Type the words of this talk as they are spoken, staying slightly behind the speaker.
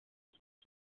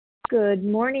Good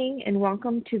morning and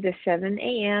welcome to the 7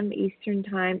 a.m. Eastern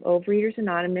Time Overeaters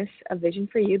Anonymous, A Vision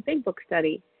for You Big Book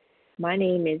Study. My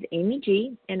name is Amy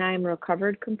G. and I am a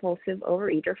recovered compulsive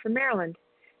overeater from Maryland.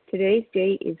 Today's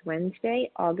date is Wednesday,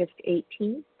 August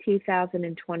 18,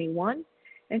 2021,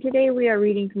 and today we are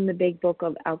reading from the Big Book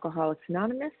of Alcoholics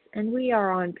Anonymous, and we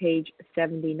are on page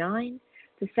 79,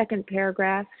 the second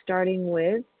paragraph, starting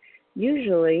with,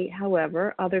 usually,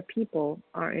 however, other people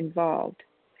are involved.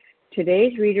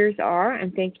 Today's readers are,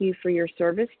 and thank you for your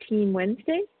service, Team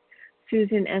Wednesday,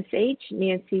 Susan S.H.,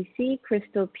 Nancy C.,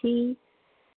 Crystal P.,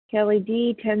 Kelly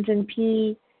D., Tenzin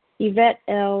P., Yvette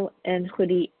L., and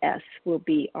Hoodie S. will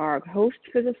be our hosts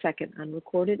for the second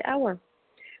unrecorded hour.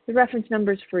 The reference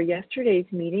numbers for yesterday's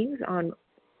meetings on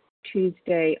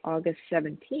Tuesday, August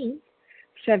 17th,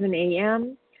 7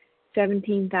 a.m.,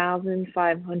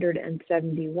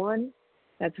 17,571,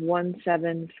 that's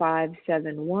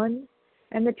 17571.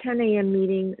 And the 10 a.m.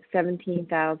 meeting,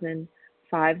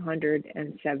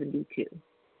 17,572.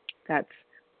 That's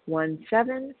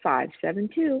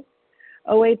 17572.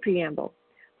 OA Preamble.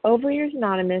 Overeaters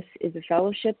Anonymous is a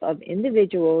fellowship of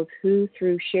individuals who,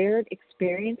 through shared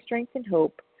experience, strength, and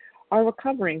hope, are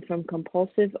recovering from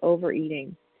compulsive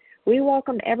overeating. We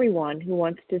welcome everyone who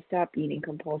wants to stop eating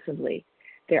compulsively.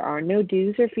 There are no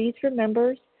dues or fees for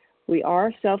members. We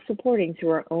are self-supporting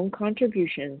through our own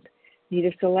contributions,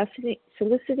 neither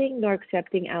soliciting nor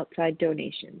accepting outside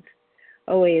donations.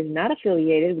 OA is not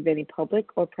affiliated with any public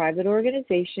or private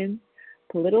organization,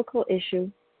 political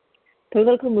issue,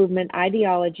 political movement,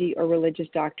 ideology, or religious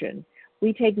doctrine.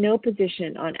 We take no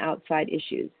position on outside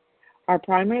issues. Our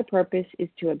primary purpose is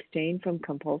to abstain from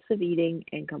compulsive eating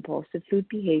and compulsive food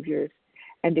behaviors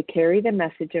and to carry the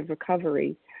message of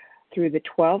recovery through the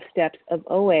 12 steps of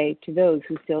OA to those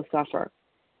who still suffer.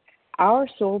 Our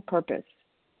sole purpose.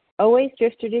 OA's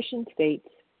Fifth Tradition states,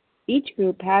 each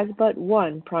group has but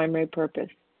one primary purpose,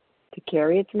 to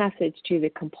carry its message to the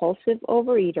compulsive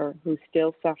overeater who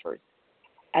still suffers.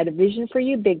 At A Vision for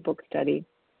You Big Book Study,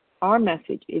 our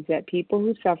message is that people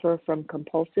who suffer from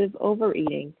compulsive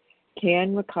overeating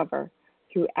can recover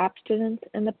through abstinence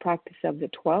and the practice of the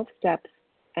 12 steps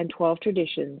and 12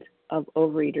 traditions of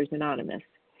Overeaters Anonymous.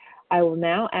 I will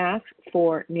now ask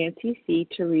for Nancy C.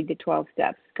 to read the 12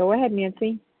 steps. Go ahead,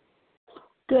 Nancy.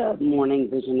 Good morning,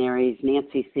 visionaries.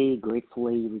 Nancy C.,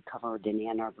 gratefully recovered in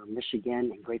Ann Arbor,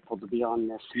 Michigan, and grateful to be on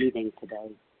this meeting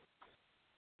today.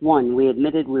 1, we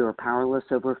admitted we were powerless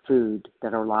over food,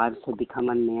 that our lives had become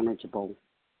unmanageable.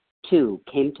 2,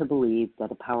 came to believe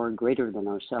that a power greater than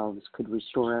ourselves could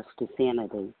restore us to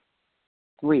sanity.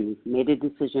 3, made a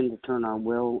decision to turn our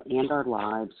will and our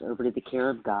lives over to the care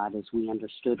of God as we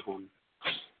understood Him.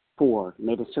 4,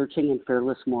 made a searching and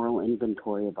fearless moral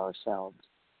inventory of ourselves.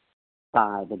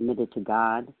 5, admitted to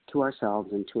God, to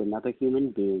ourselves, and to another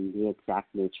human being the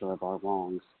exact nature of our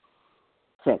wrongs.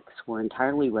 6, we're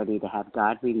entirely ready to have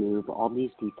God remove all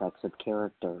these defects of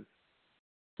character.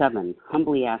 7,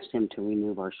 humbly asked Him to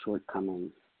remove our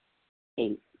shortcomings.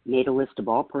 8, made a list of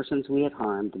all persons we had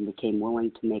harmed and became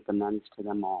willing to make amends to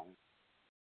them all.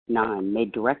 9,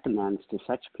 made direct amends to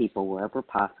such people wherever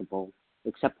possible,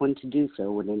 except when to do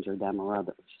so would injure them or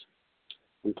others.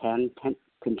 And 10,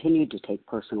 continued to take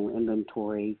personal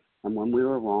inventory, and when we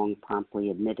were wrong,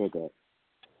 promptly admitted it.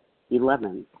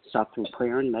 11, sought through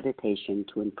prayer and meditation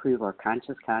to improve our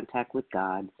conscious contact with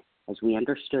God as we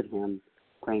understood Him,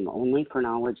 praying only for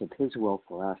knowledge of His will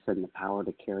for us and the power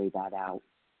to carry that out.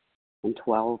 And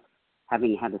 12,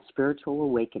 having had a spiritual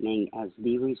awakening as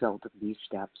the result of these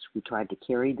steps, we tried to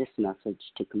carry this message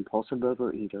to compulsive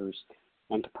overeaters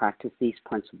and to practice these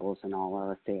principles in all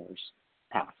our affairs.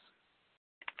 Pass.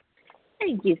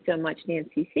 Thank you so much,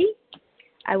 Nancy C.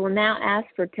 I will now ask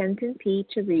for Tenzin P.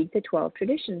 to read the 12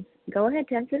 traditions. Go ahead,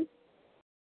 Tenzin.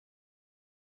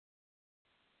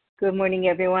 Good morning,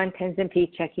 everyone. Tenzin P.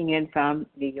 checking in from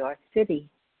New York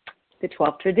City. The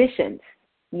 12 traditions.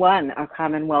 1, our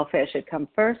common welfare should come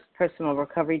first. Personal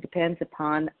recovery depends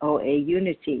upon OA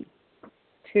unity.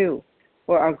 2,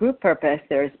 for our group purpose,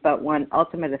 there is but one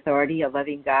ultimate authority, a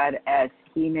loving God, as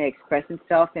He may express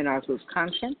Himself in our group's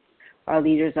conscience. Our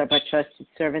leaders are but trusted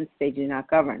servants, they do not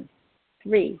govern.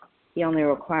 3, the only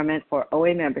requirement for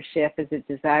OA membership is a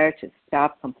desire to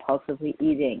stop compulsively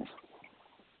eating.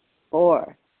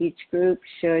 4, each group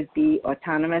should be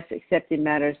autonomous except in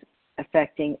matters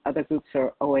affecting other groups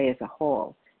or OA as a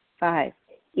whole. 5,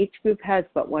 each group has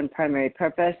but one primary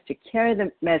purpose, to carry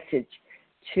the message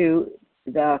to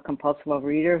the compulsive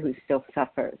overeater who still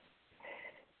suffers.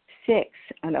 6,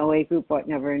 an OA group ought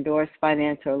never endorse,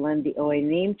 finance, or lend the OA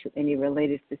name to any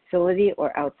related facility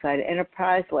or outside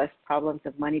enterprise, lest problems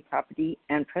of money, property,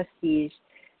 and prestige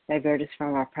divert us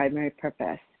from our primary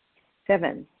purpose.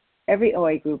 7, every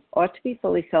OA group ought to be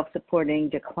fully self-supporting,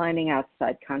 declining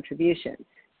outside contributions.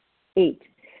 8,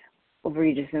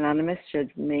 Overeaters Anonymous should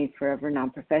remain forever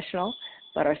non-professional,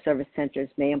 but our service centers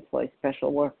may employ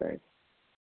special workers.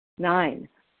 9,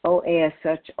 OA as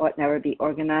such ought never be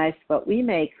organized, but we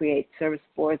may create service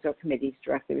boards or committees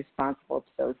directly responsible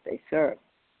to those they serve.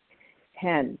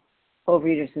 10,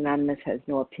 Overeaters Anonymous has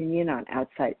no opinion on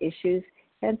outside issues,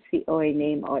 hence the OA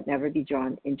name ought never be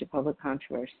drawn into public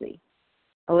controversy.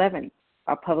 11,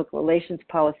 our public relations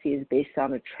policy is based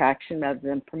on attraction rather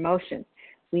than promotion.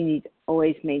 We need to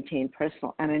always maintain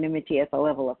personal anonymity at the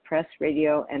level of press,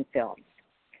 radio, and films.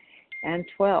 And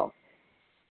 12,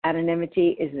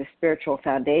 anonymity is the spiritual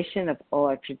foundation of all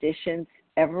our traditions,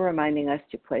 ever reminding us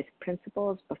to place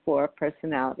principles before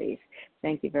personalities.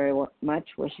 Thank you very much.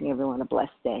 Wishing everyone a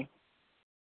blessed day.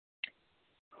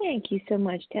 Thank you so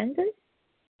much, Tenzin.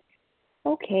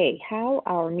 Okay, how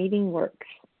our meeting works.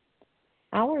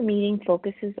 Our meeting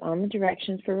focuses on the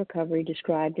directions for recovery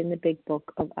described in the Big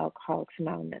Book of Alcoholics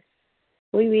Anonymous.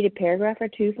 We read a paragraph or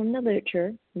two from the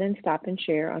literature, then stop and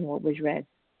share on what was read.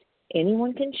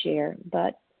 Anyone can share,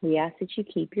 but we ask that you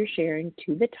keep your sharing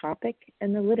to the topic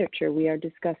and the literature we are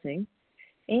discussing,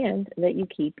 and that you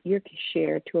keep your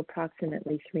share to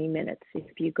approximately 3 minutes.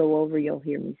 If you go over, you'll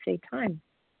hear me say time.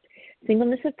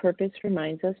 Singleness of purpose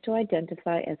reminds us to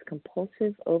identify as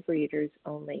compulsive overeaters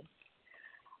only.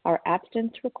 Our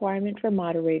abstinence requirement for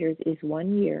moderators is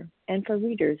 1 year, and for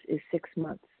readers is 6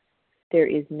 months. There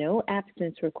is no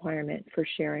abstinence requirement for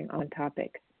sharing on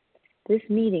topic. This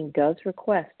meeting does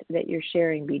request that your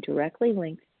sharing be directly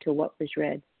linked to what was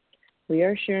read. We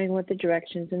are sharing what the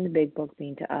directions in the Big Book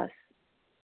mean to us.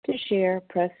 To share,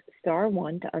 press star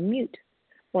 1 to unmute.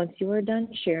 Once you are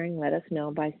done sharing, let us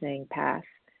know by saying pass.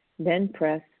 Then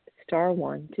press star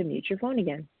 1 to mute your phone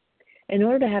again. In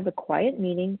order to have a quiet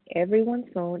meeting,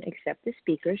 everyone's phone except the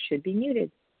speaker should be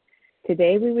muted.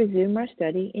 Today we resume our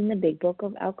study in the Big Book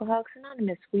of Alcoholics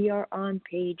Anonymous. We are on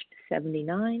page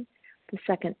 79, the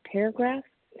second paragraph,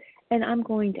 and I'm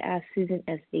going to ask Susan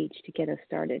S.H. to get us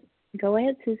started. Go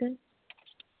ahead, Susan.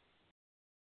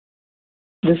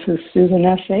 This is Susan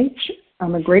S.H.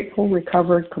 I'm a grateful,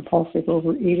 recovered, compulsive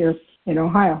overeater in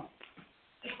Ohio.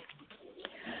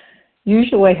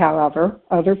 Usually, however,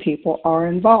 other people are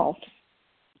involved.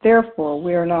 Therefore,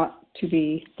 we are not to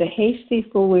be the hasty,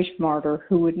 foolish martyr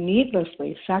who would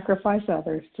needlessly sacrifice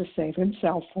others to save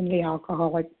himself from the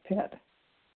alcoholic pit.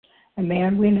 A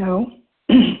man we know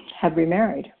had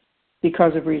remarried.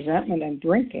 Because of resentment and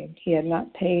drinking, he had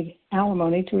not paid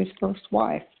alimony to his first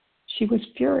wife. She was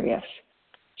furious.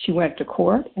 She went to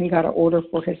court and got an order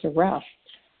for his arrest.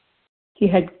 He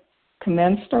had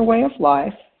commenced our way of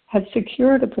life, had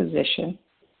secured a position,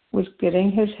 was getting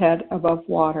his head above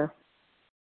water.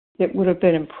 It would have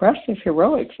been impressive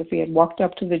heroics if he had walked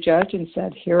up to the judge and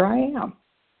said, "Here I am."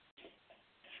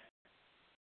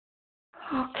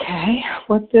 Okay,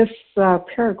 what this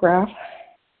paragraph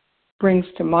brings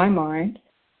to my mind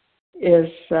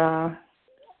is an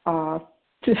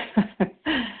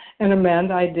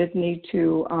amend I did need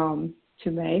to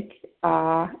make,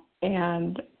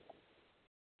 and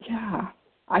yeah,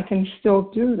 I can still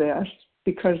do this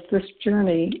because this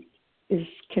journey is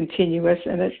continuous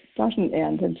and it doesn't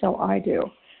end until I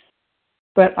do.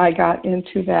 But I got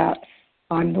into that,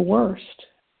 I'm the worst.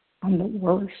 I'm the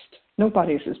worst.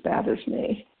 Nobody's as bad as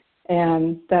me.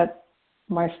 And that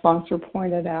my sponsor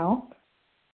pointed out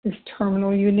is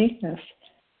terminal uniqueness.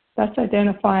 That's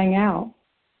identifying out,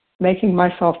 making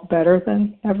myself better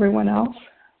than everyone else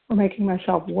or making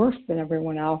myself worse than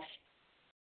everyone else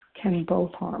can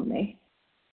both harm me.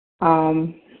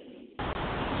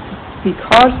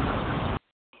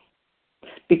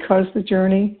 Because the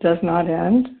journey does not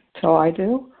end till I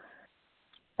do,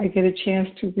 I get a chance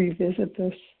to revisit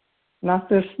this. Not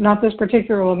this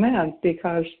particular amend,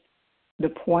 because the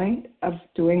point of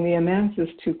doing the amends is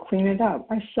to clean it up.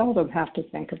 I seldom have to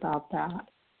think about that.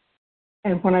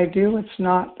 And when I do, it's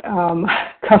not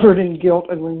covered in guilt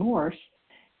and remorse.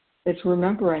 It's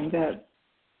remembering that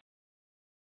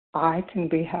I can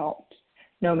be helped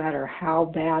no matter how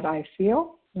bad I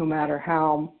feel, no matter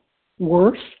how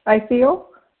worse I feel,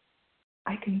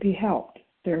 I can be helped.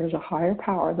 There is a higher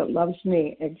power that loves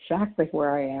me exactly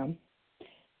where I am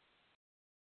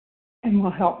and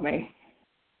will help me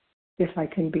if I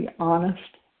can be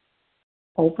honest,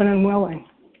 open, and willing.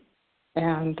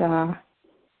 And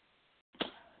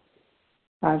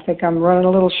I think I'm running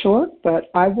a little short, but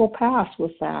I will pass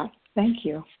with that. Thank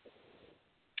you.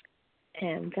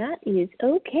 And that is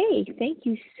okay. Thank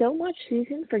you so much,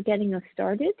 Susan, for getting us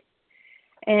started.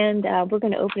 And we're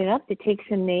going to open it up to take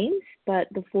some names.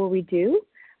 But before we do,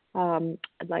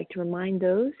 I'd like to remind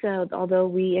those, although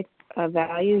we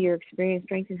value your experience,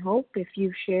 strength, and hope, if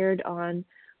you've shared on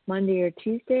Monday or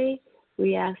Tuesday,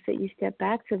 we ask that you step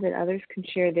back so that others can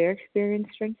share their experience,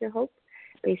 strength, or hope,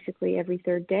 basically every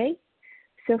third day.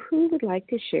 So who would like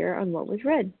to share on what was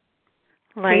read?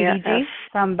 Leah F.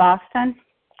 from Boston.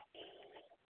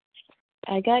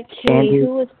 I got Katie. Sandy.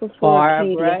 Who was before Barbara.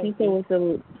 Katie? I think there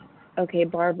was okay,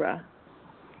 Barbara.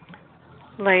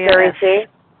 Leah Suri F. C.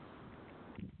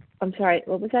 I'm sorry,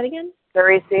 what was that again?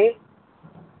 Suri C.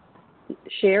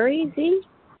 Sherry Z?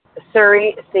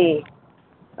 Suri C.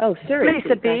 Oh, Suri Lisa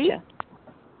C. B. Gotcha.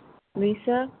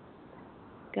 Lisa?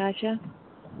 Gotcha.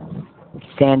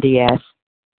 Sandy S.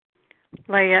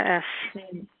 Leah F.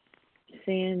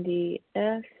 Sandy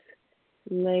S.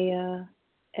 Leah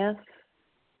F.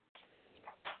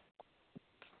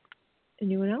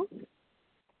 Anyone else?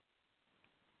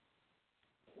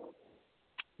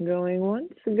 Going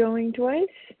once, going twice?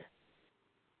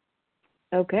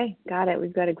 Okay, got it.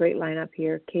 We've got a great lineup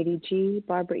here. Katie G,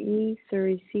 Barbara E,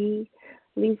 Suri C,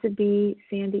 Lisa B,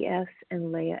 Sandy S,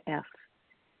 and Leah F.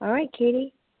 All right,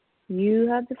 Katie, you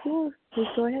have the floor. Please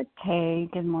go ahead. Hey,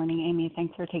 good morning, Amy.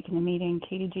 Thanks for taking the meeting.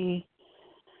 Katie G,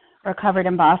 recovered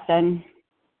in Boston.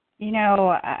 You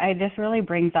know, this really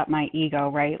brings up my ego,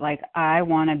 right? Like, I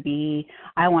want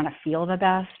to feel the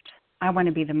best. I want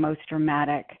to be the most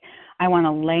dramatic. I want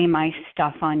to lay my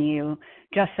stuff on you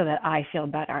just so that I feel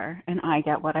better and I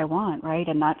get what I want, right?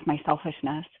 And that's my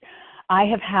selfishness. I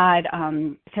have had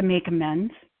to make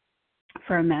amends.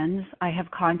 For amends, I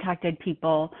have contacted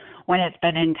people when it's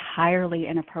been entirely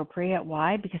inappropriate.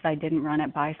 Why? Because I didn't run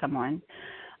it by someone.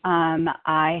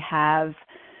 I have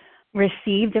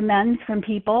received amends from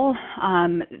people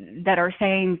that are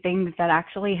saying things that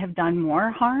actually have done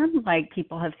more harm. Like,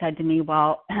 people have said to me,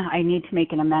 well, I need to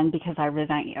make an amend because I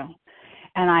resent you.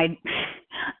 And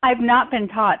I've not been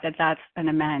taught that that's an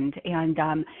amend.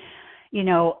 And, you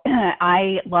know,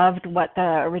 I loved what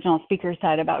the original speaker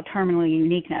said about terminal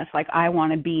uniqueness. Like, I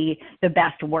want to be the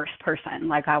best, worst person.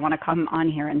 Like, I want to come on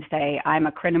here and say, I'm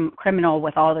a criminal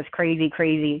with all this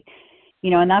crazy, you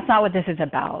know, and that's not what this is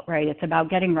about, right? It's about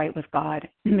getting right with God,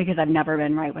 because I've never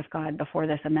been right with God before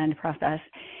this amend process.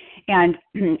 And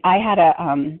I had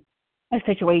a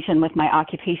situation with my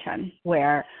occupation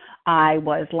where I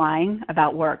was lying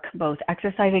about work, both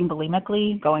exercising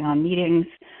bulimically, going on meetings,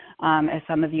 as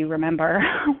some of you remember,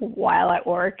 while at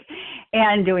work,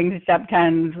 and doing step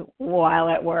 10s while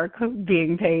at work,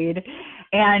 being paid.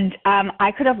 And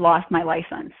I could have lost my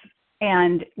license.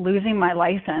 And losing my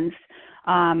license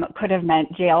could have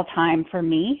meant jail time for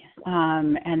me,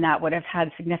 and that would have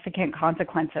had significant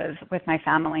consequences with my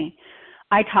family.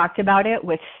 I talked about it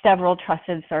with several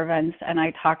trusted servants, and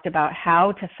I talked about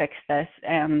how to fix this,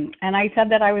 and I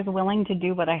said that I was willing to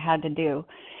do what I had to do.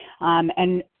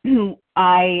 And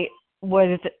I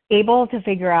was able to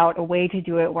figure out a way to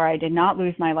do it where I did not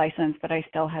lose my license, but I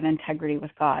still had integrity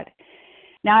with God.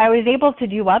 Now, I was able to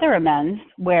do other amends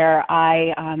where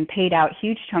I paid out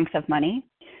huge chunks of money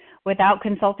without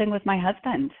consulting with my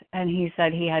husband. And he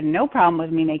said he had no problem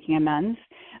with me making amends,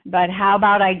 but how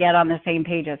about I get on the same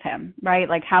page as him, right?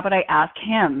 Like, how about I ask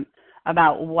him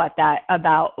about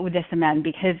about this amend,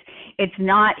 because it's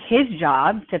not his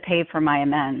job to pay for my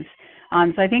amends.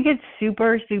 So I think it's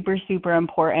super, super, super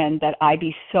important that I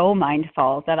be so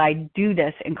mindful that I do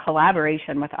this in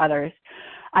collaboration with others.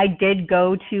 I did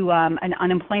go to an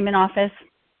unemployment office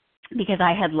because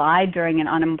I had lied during an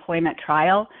unemployment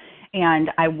trial,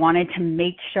 and I wanted to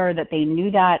make sure that they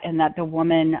knew that, and that the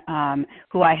woman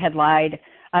who I had lied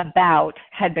about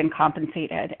had been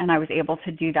compensated. And I was able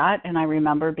to do that, and I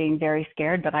remember being very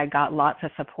scared, but I got lots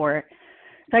of support.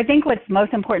 So I think what's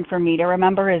most important for me to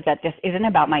remember is that this isn't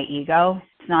about my ego.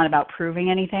 It's not about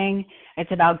proving anything.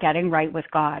 It's about getting right with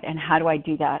God. And how do I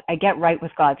do that? I get right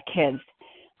with God's kids.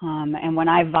 And when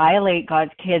I violate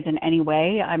God's kids in any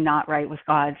way, I'm not right with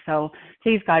God. So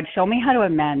please, God, show me how to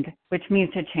amend, which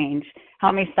means to change.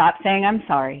 Help me stop saying I'm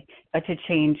sorry, but to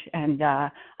change. And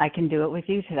I can do it with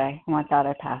you today. And with that,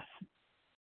 I pass.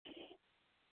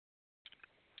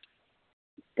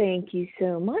 Thank you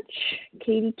so much,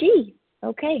 Katie G.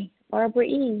 Okay, Barbara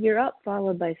E., you're up,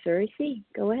 followed by Suri C.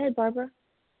 Go ahead, Barbara.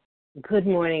 Good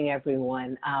morning,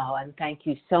 everyone. And thank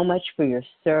you so much for your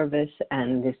service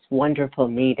and this wonderful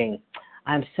meeting.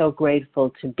 I'm so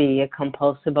grateful to be a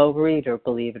compulsive overeater,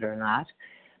 believe it or not,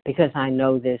 because I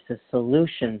know there's a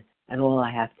solution, and all I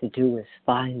have to do is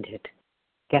find it,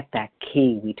 get that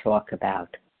key we talk about.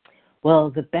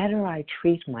 Well, the better I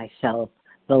treat myself,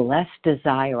 the less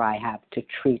desire I have to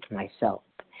treat myself.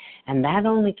 And that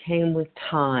only came with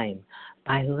time,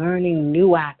 by learning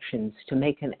new actions to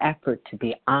make an effort to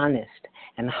be honest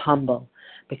and humble,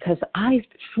 because I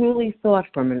truly thought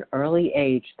from an early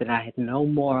age that I had no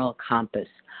moral compass.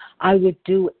 I would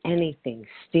do anything,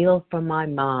 steal from my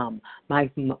mom, my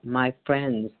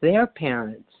friends, their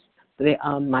parents,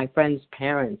 my friends'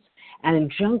 parents,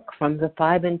 and junk from the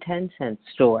 5 and 10 cent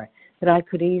store that I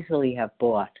could easily have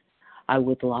bought. I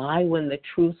would lie when the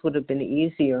truth would have been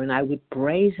easier, and I would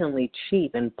brazenly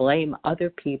cheat and blame other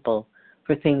people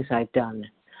for things I'd done.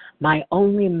 My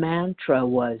only mantra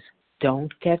was,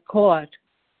 don't get caught.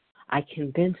 I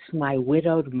convinced my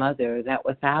widowed mother that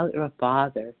without her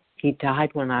father, he died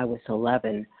when I was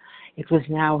 11, it was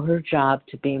now her job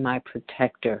to be my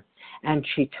protector, and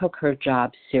she took her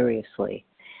job seriously.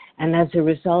 And as a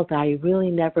result, I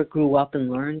really never grew up and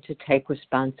learned to take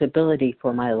responsibility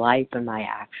for my life and my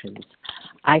actions.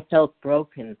 I felt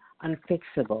broken,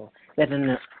 unfixable, that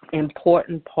an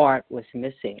important part was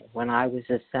missing when I was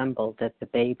assembled at the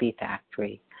baby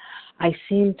factory. I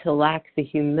seemed to lack the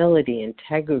humility,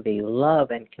 integrity, love,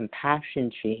 and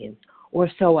compassion gene, or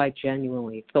so I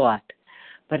genuinely thought.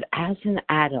 But as an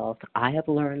adult, I have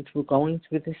learned through going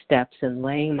through the steps and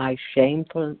laying my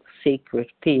shameful secret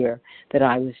fear that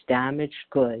I was damaged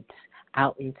goods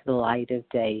out into the light of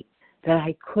day, that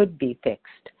I could be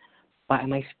fixed. But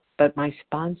my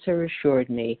sponsor assured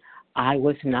me I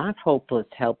was not hopeless,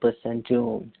 helpless, and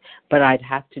doomed, but I'd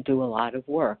have to do a lot of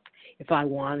work. If I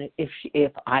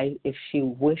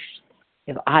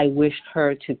wished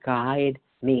her to guide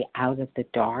me out of the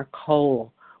dark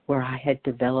hole where I had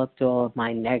developed all of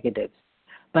my negatives.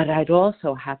 But I'd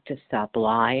also have to stop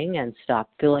lying and stop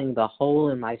filling the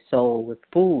hole in my soul with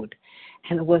food.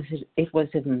 And it was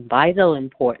of vital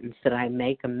importance that I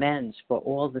make amends for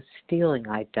all the stealing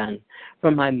I'd done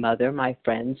from my mother, my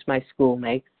friends, my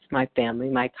schoolmates, my family,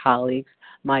 my colleagues,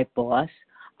 my boss.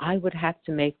 I would have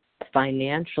to make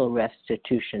financial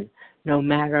restitution, no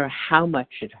matter how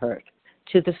much it hurt,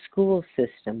 to the school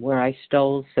system where I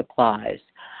stole supplies.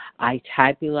 I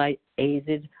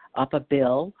tabulated up a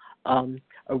bill, a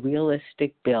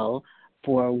realistic bill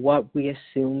for what we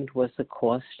assumed was the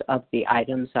cost of the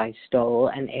items I stole,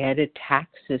 and added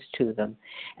taxes to them.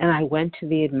 And I went to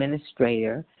the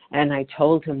administrator and I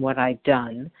told him what I'd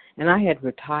done, and I had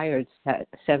retired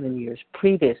 7 years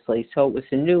previously, so it was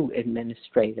a new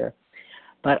administrator.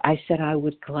 But I said I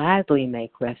would gladly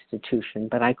make restitution,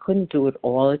 but I couldn't do it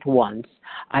all at once.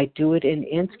 I'd do it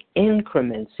in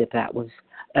increments if that was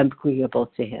agreeable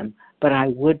to him, but I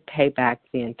would pay back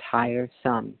the entire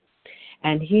sum.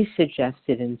 And he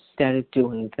suggested instead of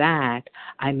doing that,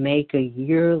 I make a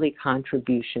yearly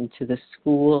contribution to the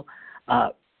school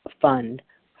fund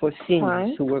for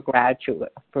seniors who were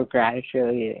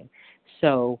graduating.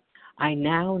 So I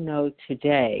now know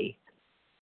today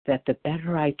that the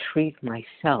better I treat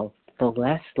myself, the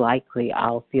less likely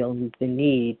I'll feel the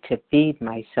need to feed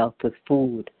myself with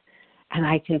food. And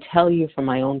I can tell you from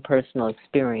my own personal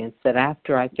experience that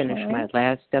after I finished my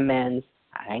last amends,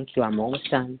 thank you, I'm almost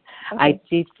done, I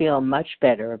did feel much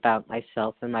better about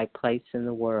myself and my place in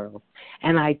the world.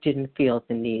 And I didn't feel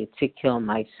the need to kill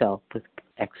myself with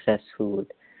excess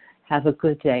food. Have a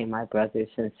good day, my brothers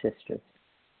and sisters.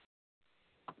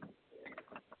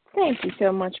 Thank you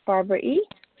so much, Barbara E.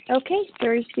 Okay,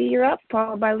 Suri C., you're up,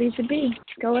 followed by Lisa B.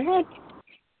 Go ahead.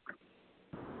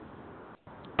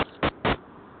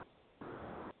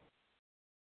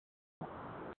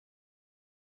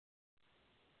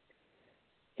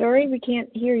 Sorry, we can't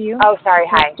hear you. Oh, sorry.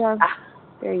 Hi.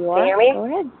 There you are. Can you hear me? Go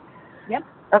ahead. Yep.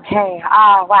 Okay.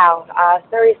 Wow.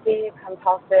 Suri C.,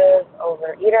 compulsive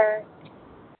overeater,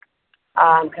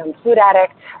 food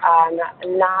addict,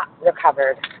 not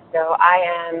recovered. So I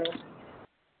am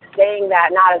saying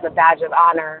that not as a badge of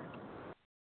honor.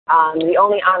 The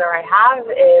only honor I have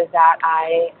is that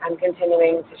I am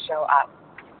continuing to show up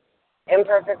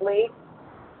imperfectly,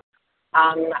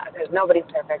 because nobody's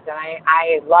perfect, and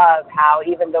I love how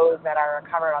even those that are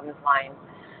recovered on this line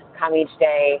come each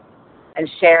day and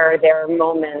share their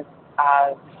moments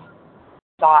of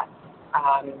thoughts,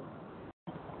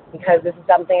 because this is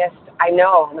something I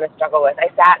know I'm going to struggle with. I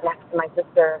sat next to my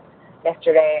sister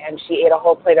yesterday, and she ate a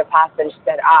whole plate of pasta, and she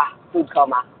said, food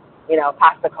coma,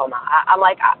 pasta coma. I'm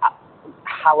like,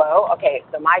 hello? Okay,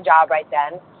 so my job right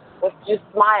then was to just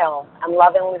smile and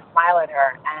lovingly smile at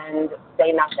her and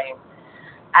say nothing.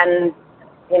 And,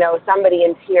 somebody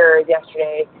in tears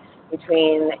yesterday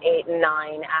between 8 and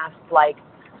 9 asked, like,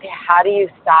 okay, how do you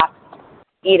stop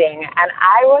eating? And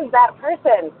I was that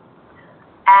person.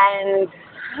 And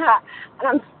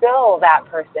I'm still that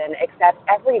person, except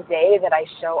every day that I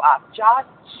show up, just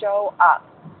show up.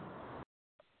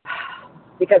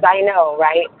 Because I know,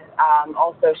 right,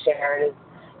 also shared, is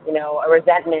a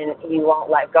resentment you won't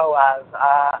let go of,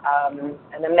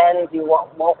 an amends you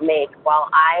won't make. Well,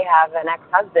 I have an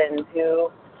ex-husband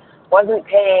who wasn't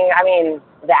paying,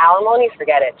 the alimony,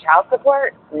 forget it. Child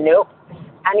support, nope.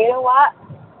 And you know what?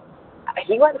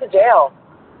 He went to jail.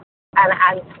 And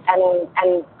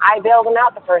I bailed him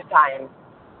out the first time.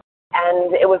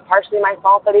 And it was partially my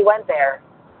fault that he went there.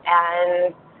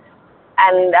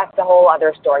 And that's a whole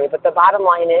other story. But the bottom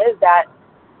line is that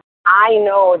I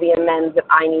know the amends that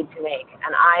I need to make.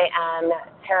 And I am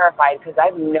terrified because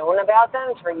I've known about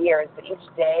them for years. But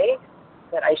each day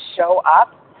that I show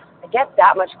up, I get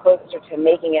that much closer to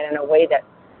making it in a way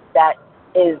that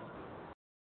is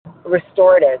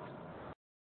restorative.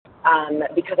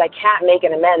 Because I can't make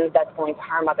an amends that's going to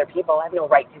harm other people. I have no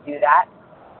right to do that.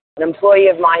 An employee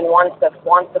of mine wants the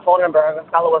phone number of a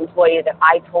fellow employee that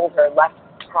I told her left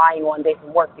crying one day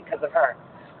from work because of her.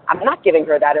 I'm not giving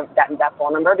her that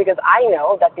phone number because I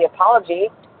know that the apology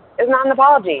is not an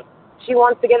apology. She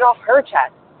wants to get it off her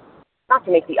chest, not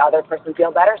to make the other person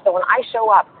feel better. So when I show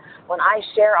up, when I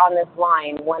share on this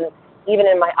line, even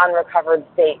in my unrecovered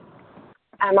state,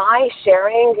 am I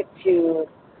sharing to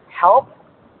help,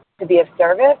 to be of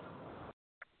service?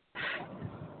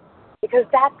 Because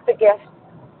that's the gift.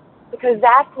 Because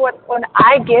that's when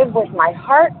I give with my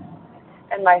heart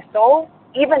and my soul,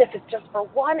 even if it's just for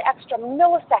one extra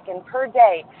millisecond per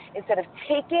day, instead of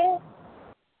taking,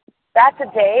 that's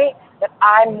a day that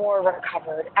I'm more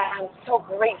recovered. And I'm so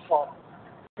grateful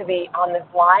to be on this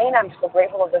line. I'm so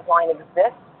grateful that this line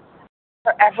exists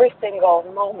for every single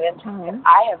moment that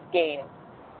I have gained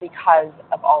because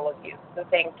of all of you. So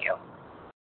thank you.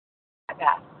 I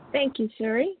pass. Thank you,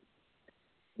 Suri.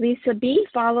 Lisa B.,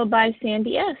 followed by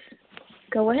Sandy S.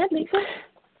 Go ahead, Lisa.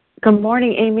 Good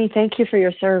morning, Amy. Thank you for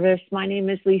your service. My name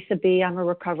is Lisa B. I'm a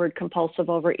recovered compulsive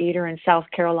overeater in South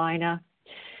Carolina.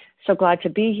 So glad to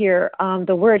be here.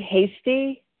 The word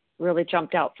hasty really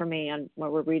jumped out for me on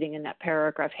what we're reading in that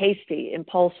paragraph. Hasty,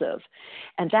 impulsive.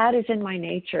 And that is in my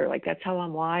nature. Like, that's how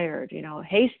I'm wired,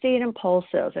 hasty and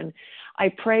impulsive. And I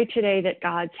pray today that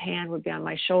God's hand would be on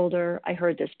my shoulder. I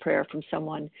heard this prayer from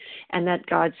someone, and that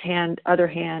God's other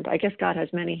hand, I guess God has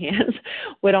many hands,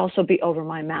 would also be over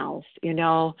my mouth,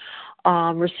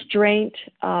 restraint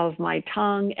of my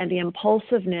tongue and the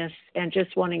impulsiveness and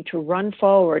just wanting to run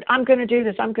forward. I'm going to do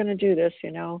this.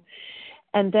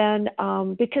 And then,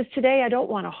 because today I don't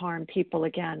want to harm people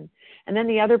again. And then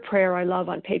the other prayer I love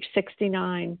on page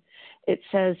 69, it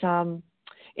says,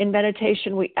 in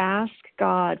meditation, we ask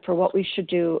God for what we should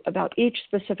do about each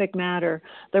specific matter.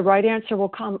 The right answer will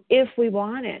come if we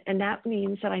want it. And that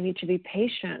means that I need to be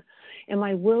patient. Am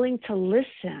I willing to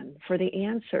listen for the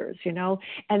answers,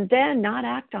 and then not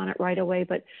act on it right away,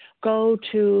 but go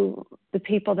to the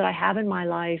people that I have in my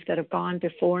life that have gone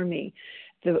before me,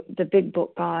 the big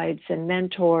book guides and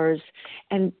mentors,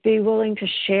 and be willing to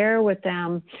share with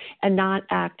them and not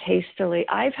act hastily.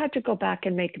 I've had to go back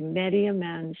and make many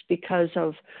amends because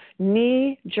of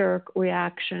knee-jerk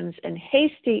reactions and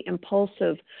hasty,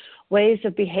 impulsive ways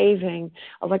of behaving,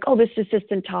 of like, oh, this is just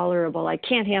intolerable. I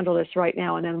can't handle this right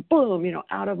now. And then boom,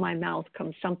 out of my mouth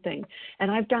comes something.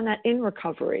 And I've done that in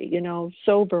recovery,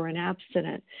 sober and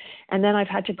abstinent. And then I've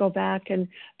had to go back and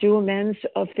do amends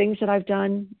of things that I've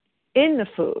done in the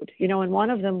food, and one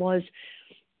of them was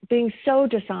being so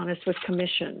dishonest with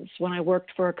commissions when I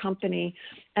worked for a company,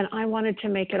 and I wanted to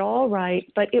make it all right,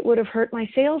 but it would have hurt my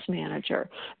sales manager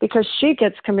because she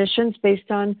gets commissions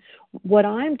based on what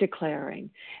I'm declaring.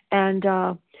 And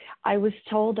I was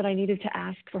told that I needed to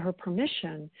ask for her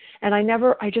permission, and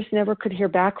I just never could hear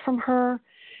back from her.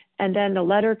 And then the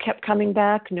letter kept coming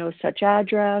back, no such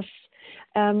address.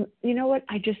 You know what?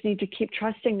 I just need to keep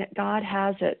trusting that God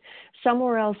has it.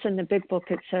 Somewhere else in the big book,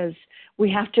 it says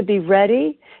we have to be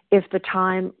ready if the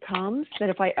time comes, that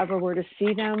if I ever were to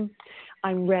see them,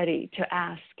 I'm ready to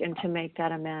ask and to make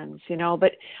that amends,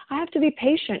 But I have to be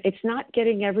patient. It's not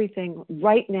getting everything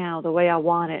right now the way I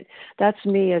want it. That's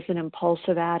me as an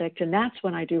impulsive addict, and that's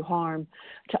when I do harm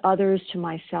to others, to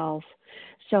myself.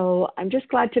 So I'm just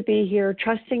glad to be here,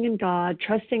 trusting in God,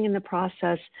 trusting in the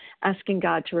process, asking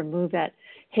God to remove that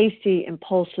hasty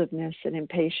impulsiveness and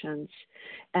impatience.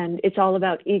 And it's all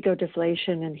about ego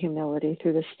deflation and humility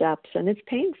through the steps. And it's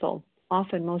painful,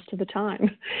 often, most of the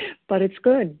time. But it's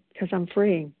good because I'm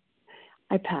free.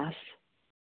 I pass.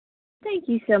 Thank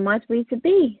you so much, Lisa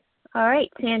B. All right,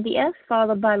 Sandy S.,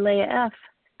 followed by Leah F.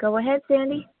 Go ahead,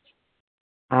 Sandy.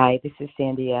 Hi, this is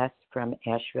Sandy S. from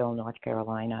Asheville, North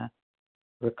Carolina,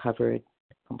 recovered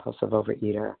compulsive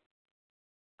overeater.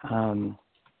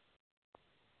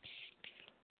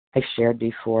 I've shared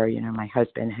before, my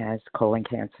husband has colon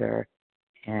cancer,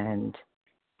 and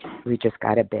we just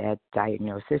got a bad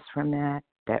diagnosis from that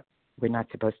we're not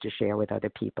supposed to share with other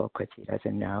people because he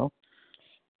doesn't know.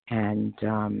 And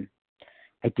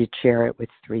I did share it with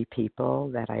 3 people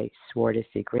that I swore to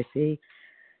secrecy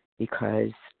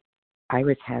because I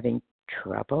was having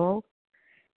trouble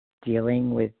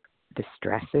dealing with the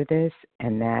stress of this,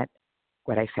 and that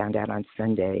what I found out on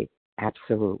Sunday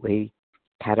absolutely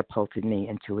catapulted me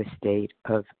into a state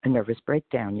of a nervous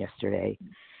breakdown yesterday.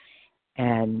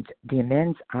 And the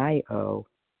amends I owe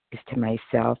is to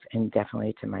myself and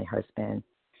definitely to my husband.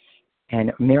 And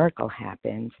a miracle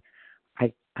happened.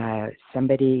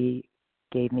 Somebody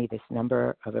gave me this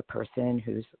number of a person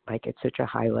who's like at such a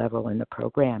high level in the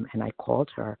program, and I called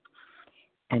her,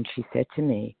 and she said to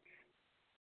me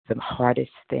the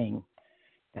hardest thing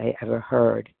I ever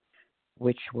heard,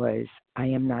 which was, I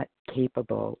am not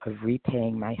capable of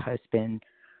repaying my husband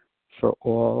for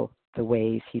all the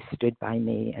ways he stood by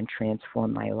me and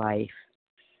transformed my life.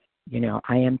 You know,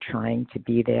 I am trying to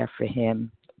be there for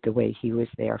him the way he was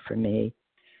there for me.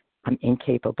 I'm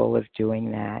incapable of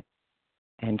doing that.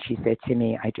 And she said to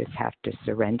me, I just have to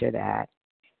surrender that.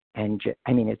 And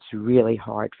it's really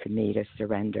hard for me to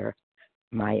surrender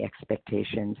my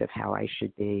expectations of how I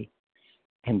should be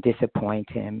and disappoint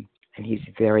him. And he's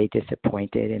very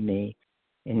disappointed in me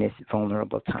in this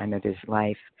vulnerable time of his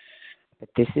life. But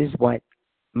this is what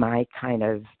my kind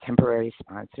of temporary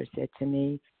sponsor said to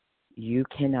me. You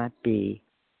cannot be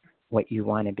what you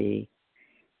want to be.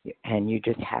 And you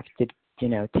just have to,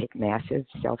 take massive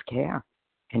self-care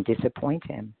and disappoint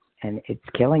him. And it's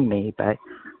killing me, but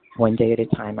one day at a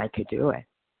time I could do it.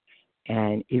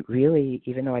 And it really,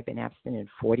 even though I've been abstinent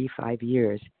 45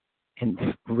 years and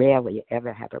rarely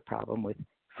ever have a problem with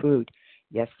food,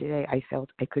 yesterday I felt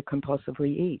I could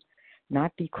compulsively eat.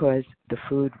 Not because the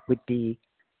food would be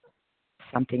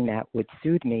something that would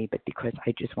soothe me, but because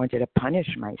I just wanted to punish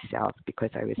myself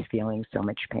because I was feeling so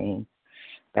much pain.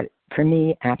 But for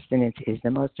me, abstinence is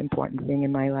the most important thing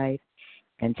in my life.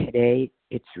 And today,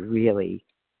 it's really,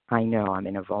 I know I'm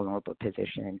in a vulnerable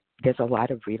position. There's a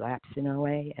lot of relapse in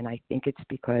OA, and I think it's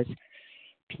because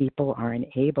people aren't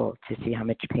able to see how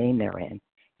much pain they're in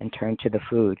and turn to the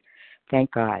food.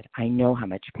 Thank God, I know how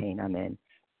much pain I'm in,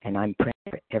 and I'm praying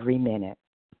for every minute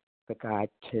for God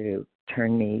to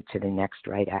turn me to the next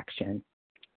right action.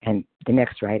 And the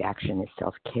next right action is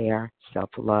self-care,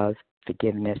 self-love,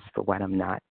 forgiveness for what I'm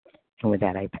not, and with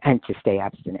that and to stay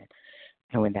abstinent.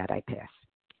 And with that, I pass.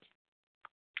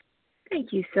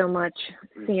 Thank you so much,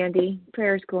 Sandy.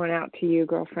 Prayers going out to you,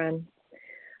 girlfriend.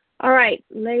 All right,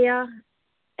 Leah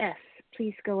S.,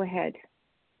 please go ahead.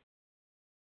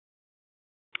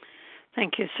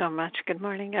 Thank you so much. Good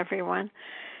morning, everyone.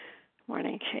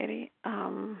 Morning, Katie.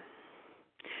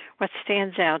 What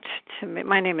stands out to me,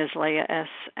 my name is Leah S.,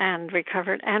 and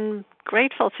recovered and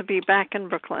grateful to be back in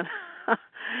Brooklyn.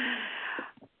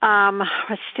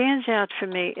 What stands out for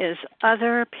me is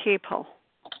other people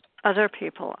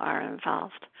are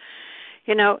involved.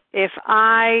 If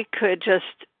I could just,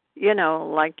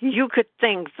 like you could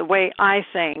think the way I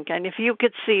think, and if you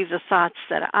could see the thoughts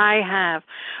that I have,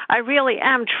 I really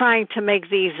am trying to make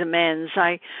these amends.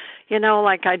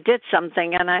 Like I did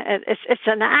something, and it's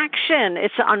an action.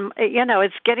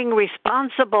 It's getting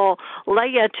responsible,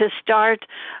 Leah, to start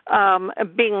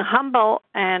being humble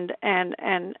and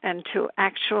to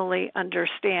actually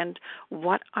understand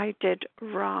what I did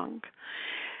wrong.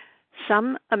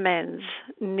 Some amends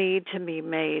need to be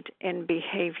made in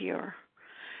behavior.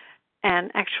 And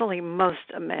actually,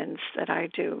 most amends that I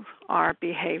do are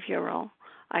behavioral.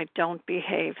 I don't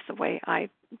behave the way I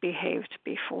behaved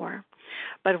before.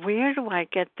 But where do I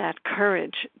get that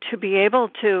courage to be able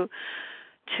to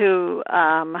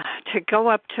go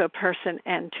up to a person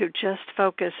and to just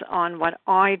focus on what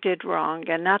I did wrong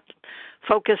and not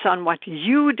focus on what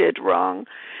you did wrong?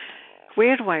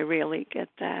 Where do I really get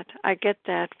that? I get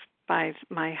that by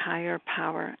my higher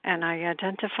power, and I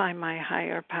identify my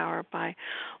higher power by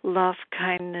love,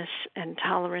 kindness, and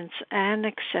tolerance and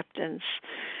acceptance.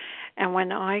 And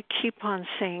when I keep on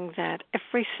saying that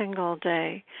every single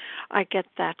day, I get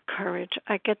that courage,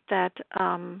 I get that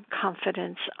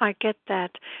confidence, I get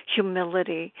that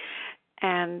humility,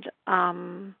 and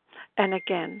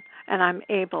again, and I'm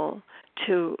able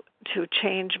to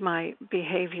change my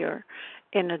behavior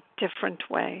in a different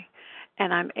way.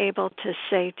 And I'm able to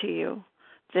say to you,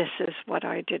 this is what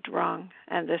I did wrong,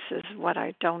 and this is what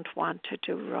I don't want to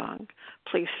do wrong.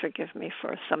 Please forgive me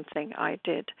for something I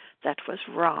did that was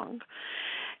wrong.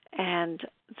 And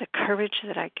the courage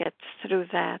that I get through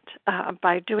that,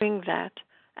 by doing that,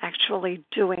 actually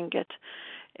doing it,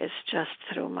 is just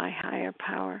through my higher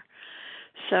power.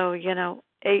 So,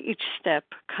 each step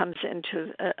comes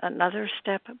into another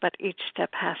step, but each step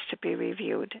has to be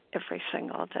reviewed every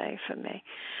single day for me.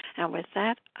 And with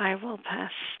that, I will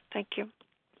pass. Thank you.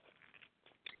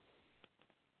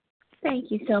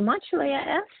 Thank you so much, Leah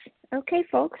S. Okay,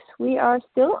 folks, we are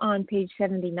still on page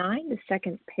 79, the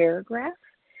second paragraph.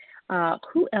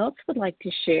 Who else would like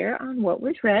to share on what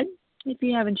was read if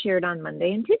you haven't shared on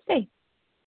Monday and Tuesday?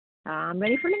 I'm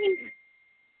ready for names.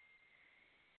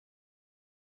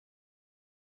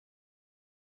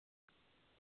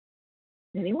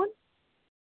 Anyone?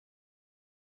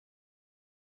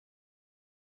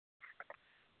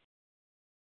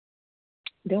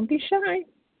 Don't be shy.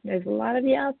 There's a lot of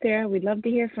you out there. We'd love to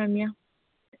hear from you.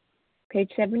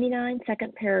 Page 79,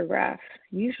 second paragraph.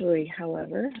 Usually,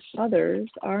 however, others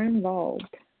are involved.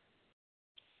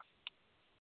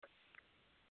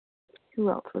 Who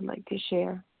else would like to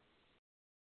share?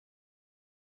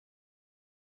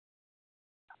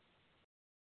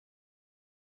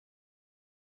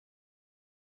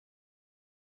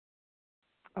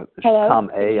 Hello?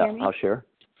 Tom A. I'll share.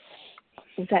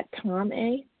 Is that Tom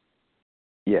A?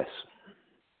 Yes.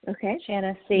 Okay.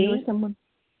 Shanna C. Someone?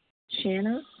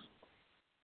 Shanna?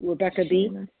 Rebecca B.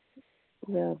 Shanna.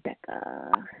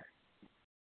 Rebecca.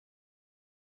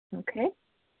 Okay.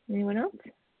 Anyone else?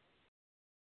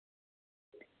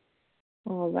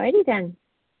 All righty then.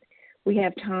 We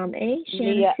have Tom A,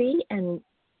 Shanna Mia. C, and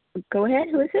go ahead.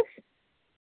 Who is this?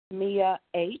 Mia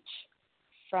H.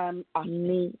 from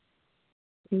Austin.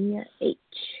 Mia H.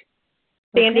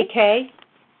 Sandy K.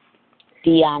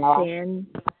 Deanna.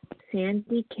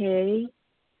 Sandy K.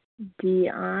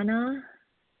 Deanna.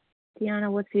 Deanna,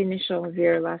 what's the initial of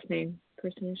your last name?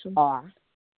 First initial? R.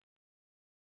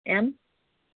 M?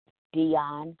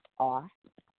 Dion R.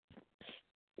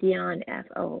 Dion F.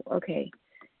 Oh, okay.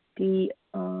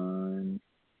 Dion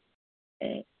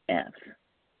F. Did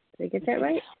I get that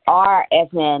right? R as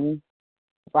in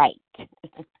right.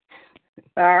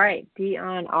 All right.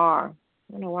 Dion R.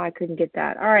 I don't know why I couldn't get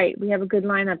that. All right. We have a good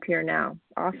lineup here now.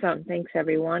 Awesome. Thanks,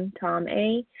 everyone. Tom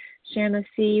A, Shanna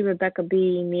C, Rebecca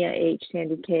B, Mia H,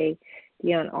 Sandy K,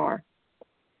 Dion R.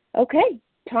 Okay.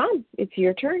 Tom, it's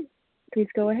your turn. Please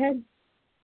go ahead.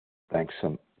 Thanks.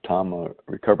 Tom, a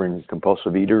recovering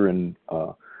compulsive eater in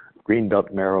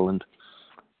Greenbelt, Maryland.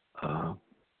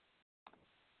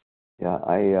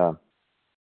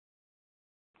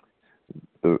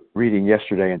 The reading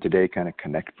yesterday and today kind of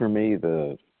connect for me.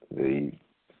 The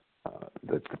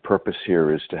purpose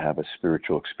here is to have a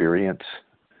spiritual experience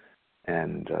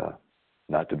and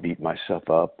not to beat myself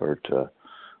up or to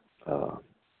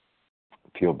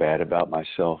feel bad about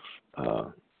myself.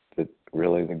 That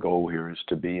really the goal here is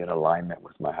to be in alignment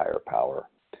with my higher power.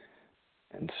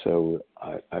 And so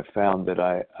I found that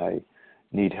I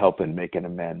need help in making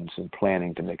amends and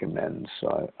planning to make amends.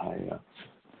 So I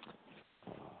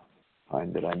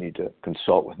find that I need to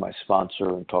consult with my sponsor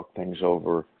and talk things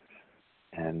over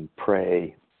and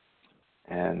pray.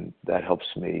 And that helps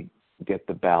me get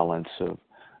the balance of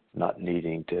not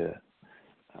needing to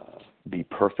be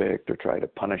perfect or try to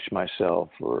punish myself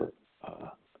or,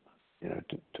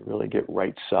 to really get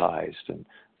right-sized. And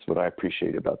that's what I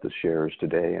appreciate about the shares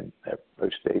today and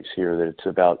those days here, that it's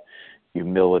about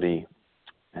humility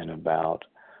and about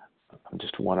I'm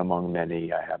just one among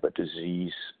many. I have a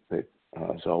disease that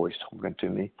is always talking to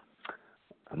me.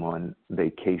 I'm on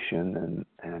vacation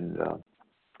and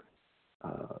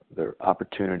there are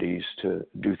opportunities to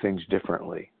do things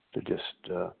differently, to just,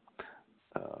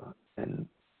 and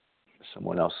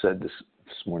someone else said this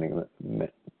morning,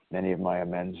 many of my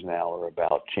amends now are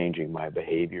about changing my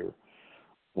behavior.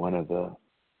 One of the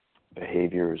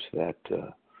behaviors that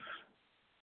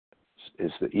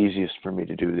is the easiest for me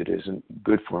to do that isn't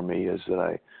good for me is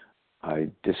that I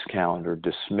discount or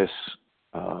dismiss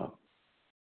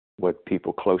what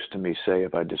people close to me say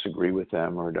if I disagree with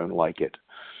them or don't like it,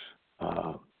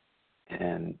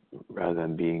 and rather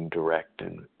than being direct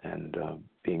and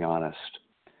being honest.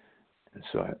 And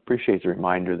so I appreciate the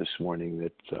reminder this morning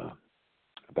that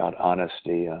about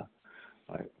honesty.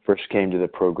 I first came to the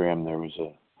program, there was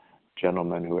a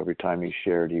gentleman who every time he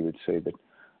shared, he would say that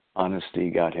honesty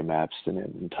got him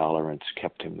abstinent and tolerance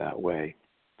kept him that way.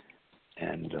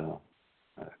 And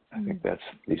I think that's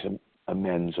these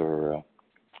amends are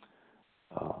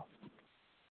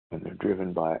when they're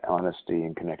driven by honesty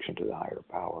and connection to the higher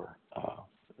power,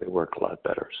 they work a lot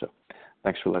better. So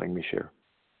thanks for letting me share.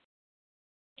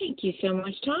 Thank you so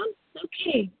much, Tom.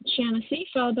 Okay, Shanna C,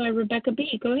 followed by Rebecca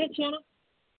B. Go ahead, Shanna.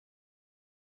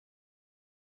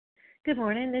 Good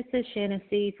morning. This is Shanna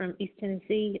C. from East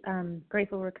Tennessee.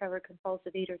 Grateful, recovered,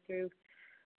 compulsive eater through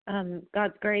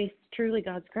God's grace, truly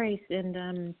God's grace.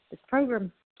 And this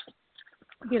program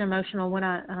get emotional when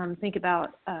I think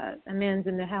about amends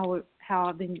and how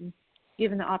I've been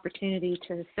given the opportunity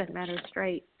to set matters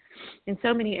straight in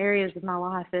so many areas of my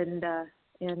life, and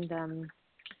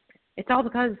it's all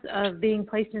because of being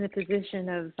placed in a position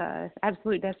of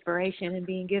absolute desperation and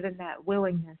being given that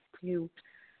willingness to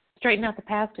straighten out the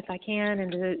past if I can,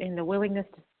 and the willingness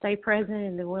to stay present,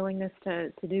 and the willingness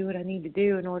to do what I need to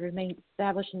do in order to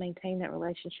establish and maintain that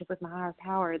relationship with my higher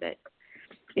power that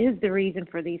is the reason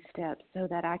for these steps, so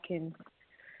that I can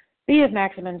be of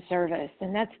maximum service.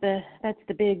 And that's the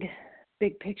big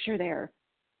picture there.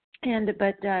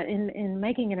 But in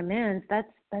making an amends, that's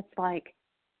like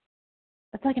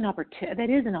an opportunity. That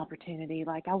is an opportunity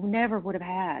like I never would have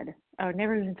had, or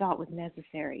never even thought was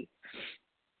necessary,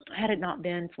 had it not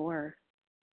been for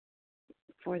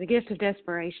the gift of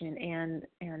desperation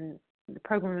and the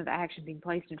program of action being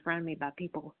placed in front of me by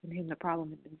people in whom the problem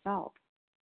had been solved.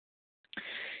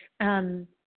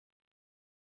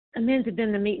 Amends have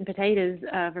been the meat and potatoes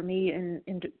for me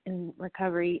in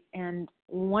recovery, and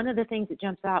one of the things that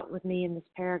jumps out with me in this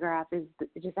paragraph is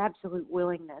just absolute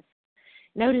willingness.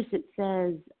 Notice it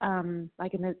says,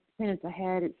 like in the sentence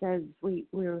ahead, it says we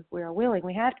are willing.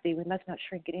 We have to be. We must not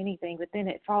shrink at anything. But then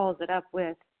it follows it up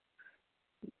with,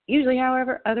 usually,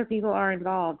 however, other people are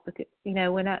involved. Because,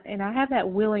 when I have that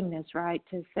willingness, right,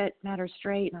 to set matters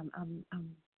straight. And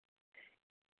I'm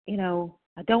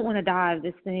I don't want to die of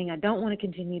this thing. I don't want to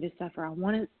continue to suffer. I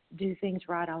want to do things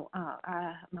right.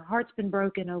 My heart's been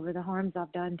broken over the harms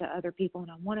I've done to other people,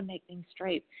 and I want to make things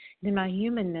straight. And in my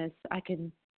humanness, I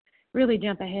can really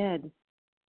jump ahead.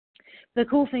 The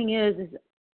cool thing is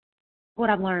what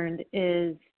I've learned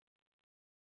is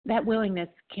that willingness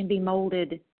can be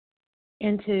molded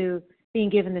into being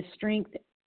given the strength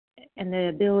and the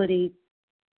ability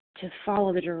to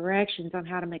follow the directions on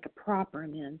how to make a proper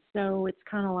amends. So it's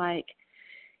kind of like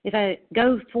if I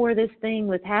go for this thing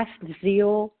with half the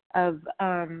zeal of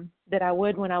that I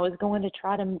would when I was going to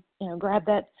try to grab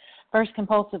that first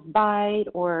compulsive bite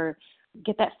or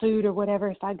get that food or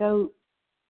whatever, if I go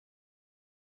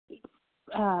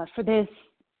for this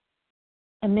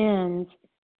amends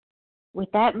with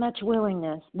that much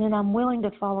willingness, then I'm willing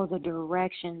to follow the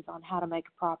directions on how to make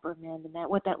a proper amend. And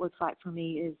what that looks like for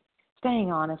me is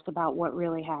staying honest about what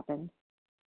really happened,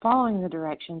 following the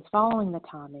directions, following the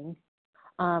timing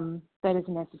that is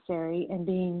necessary, and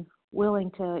being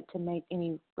willing to make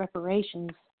any reparations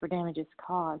for damages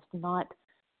caused, not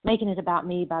making it about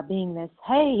me by being this,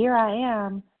 hey, here I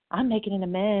am, I'm making an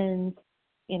amends,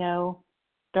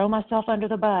 throw myself under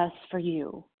the bus for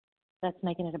you. That's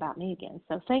making it about me again.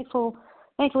 So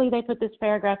thankfully they put this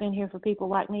paragraph in here for people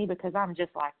like me, because I'm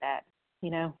just like that,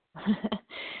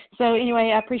 So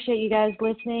anyway, I appreciate you guys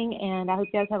listening, and I hope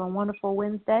you guys have a wonderful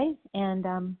Wednesday. And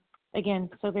again,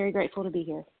 so very grateful to be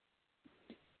here.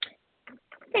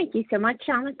 Thank you so much,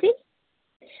 Shamati.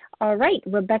 All right,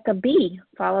 Rebecca B.,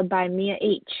 followed by Mia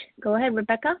H. Go ahead,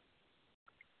 Rebecca.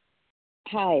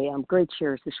 Hi, great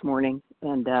shares this morning.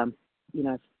 And,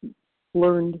 I've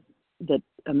learned that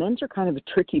amends are kind of a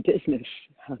tricky business.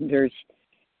 There's,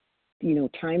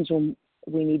 times when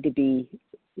we need to be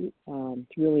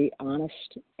really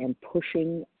honest and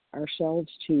pushing ourselves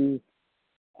to,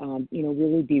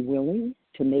 really be willing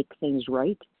to make things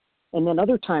right. And then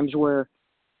other times where,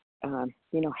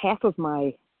 half of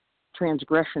my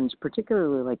transgressions,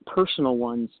 particularly like personal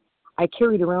ones, I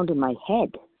carried around in my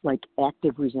head like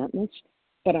active resentments,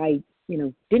 but I,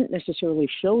 didn't necessarily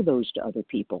show those to other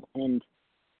people. And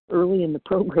early in the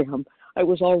program, I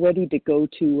was all ready to go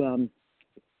to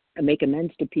make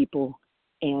amends to people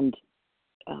and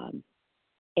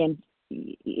in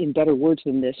better words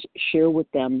than this, share with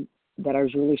them that I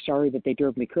was really sorry that they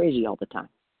drove me crazy all the time.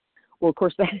 Well, of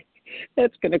course,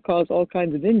 that's going to cause all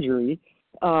kinds of injury.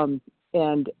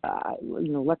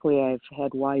 Luckily I've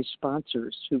had wise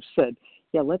sponsors who've said,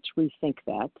 yeah, let's rethink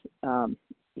that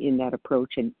in that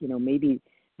approach. And, maybe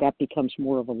that becomes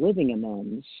more of a living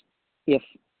amends if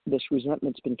this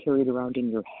resentment's been carried around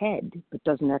in your head, but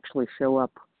doesn't actually show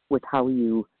up with how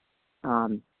you,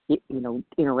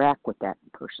 interact with that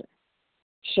person.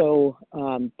 So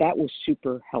that was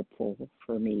super helpful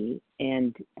for me.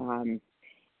 And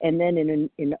then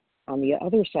on the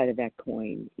other side of that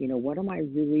coin, what am I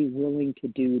really willing to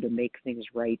do to make things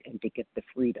right and to get the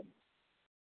freedom?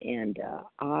 And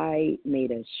I made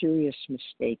a serious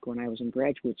mistake when I was in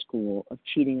graduate school of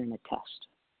cheating on a test.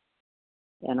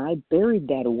 And I buried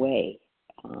that away.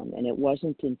 And it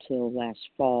wasn't until last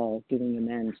fall doing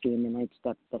amends, doing the night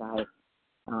stuff, that I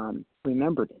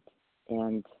remembered it.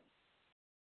 And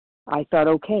I thought,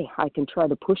 okay, I can try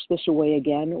to push this away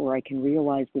again, or I can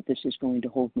realize that this is going to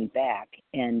hold me back.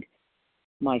 And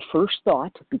my first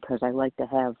thought, because I like to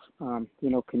have,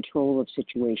 control of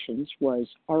situations, was,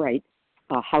 all right,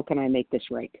 how can I make this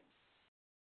right?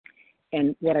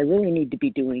 And what I really need to be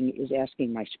doing is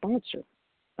asking my sponsor,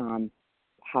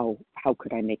 how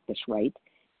could I make this right?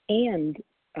 And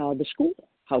the school,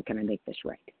 how can I make this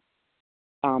right?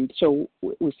 So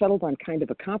we settled on kind of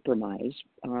a compromise.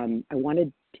 I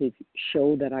wanted to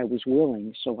show that I was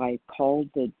willing, so I called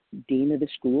the dean of the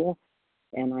school,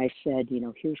 and I said,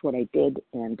 here's what I did,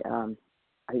 and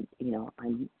I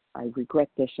regret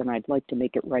this, and I'd like to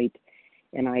make it right.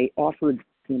 And I offered,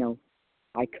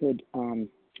 I could,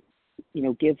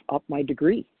 give up my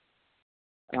degree.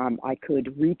 I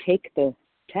could retake the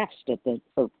test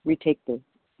retake the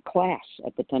class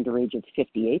at the tender age of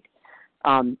 58.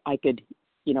 I could,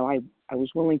 I was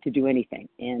willing to do anything.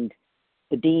 And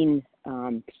the dean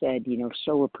said,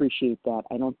 so appreciate that.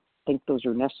 I don't think those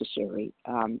are necessary.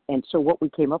 And so what we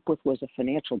came up with was a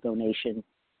financial donation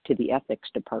to the ethics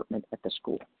department at the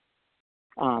school,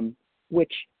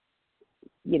 which,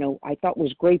 I thought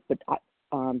was great, but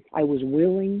I was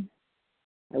willing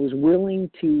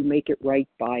to make it right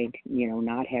by,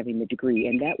 not having the degree.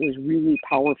 And that was really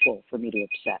powerful for me to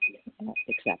accept.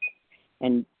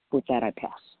 And with that, I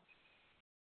pass.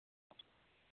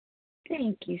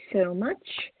 Thank you so much.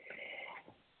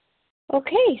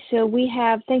 Okay, so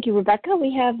thank you, Rebecca.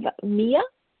 We have Mia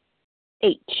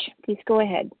H. Please go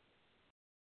ahead.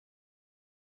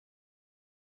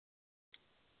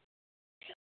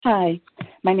 Hi,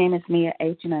 my name is Mia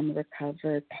H., and I'm a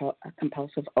recovered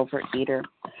compulsive overeater.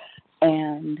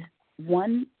 And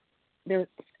there's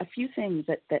a few things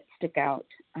that stick out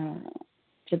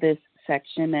to this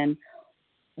section, and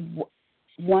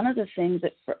one of the things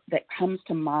that comes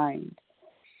to mind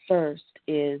first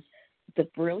is the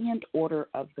brilliant order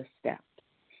of the steps.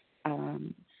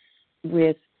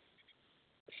 With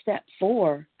step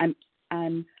 4,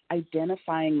 I'm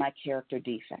identifying my character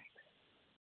defects.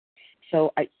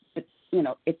 So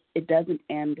it doesn't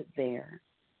end there.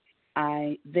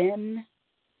 I then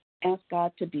ask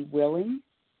God to be willing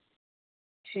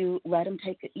to let him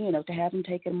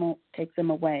take them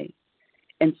away.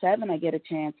 In 7, I get a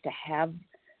chance to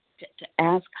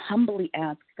humbly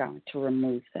ask God to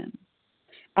remove them.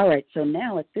 All right, so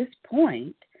now at this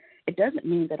point, it doesn't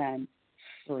mean that I'm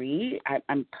free,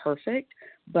 I'm perfect,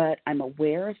 but I'm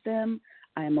aware of them.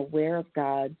 I'm aware of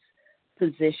God's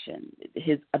position,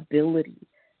 his ability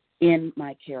in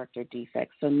my character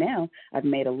defects. So now I've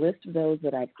made a list of those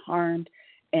that I've harmed,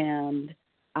 and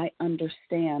I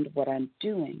understand what I'm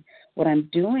doing. What I'm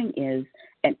doing is,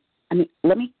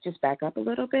 let me just back up a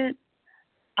little bit.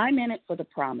 I'm in it for the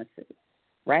promises,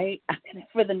 right? I'm in it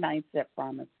for the 9-step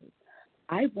promises.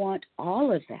 I want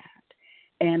all of that.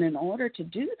 And in order to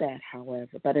do that,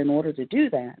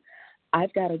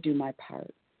 I've got to do my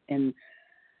part. And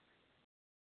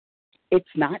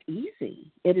it's not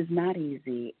easy. It is not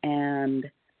easy. And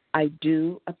I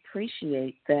do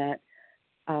appreciate that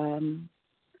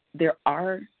there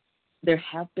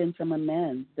have been some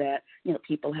amends that,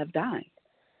 people have died.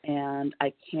 And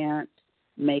I can't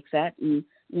make that. And,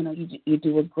 you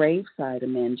do a graveside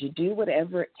amends. You do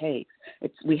whatever it takes.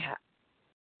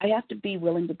 I have to be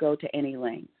willing to go to any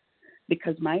length,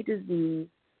 because my disease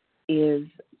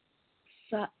it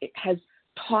has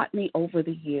taught me over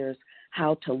the years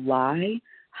how to lie,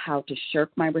 how to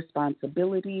shirk my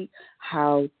responsibility,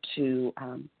 how to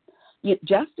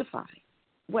justify.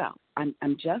 Well,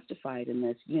 I'm justified in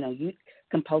this. You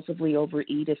compulsively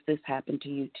overeat if this happened to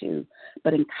you too.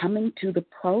 But in coming to the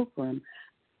program,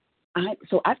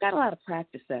 I've got a lot of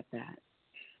practice at that.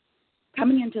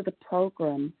 Coming into the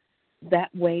program,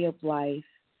 that way of life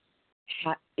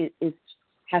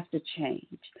has to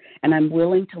change. And I'm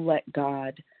willing to let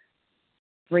God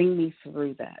bring me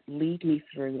through that, lead me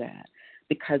through that,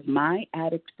 because my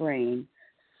addict brain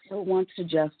still wants to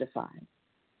justify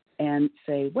and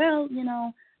say, well,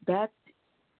 I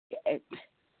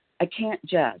can't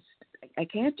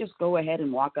just go ahead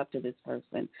and walk up to this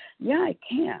person. Yeah, I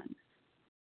can,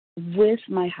 with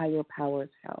my higher power's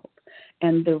help.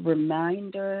 And the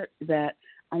reminder that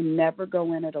I never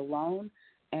go in it alone,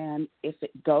 and if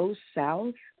it goes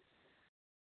south,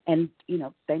 and,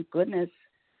 thank goodness,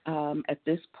 at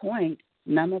this point,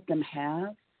 none of them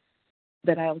have,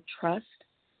 that I'll trust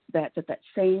that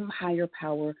same higher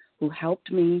power who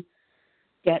helped me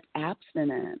get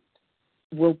abstinent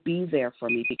will be there for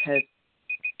me, because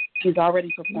she's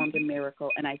already performed a miracle.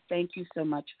 And I thank you so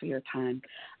much for your time.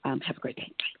 Have a great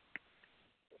day.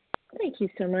 Thank you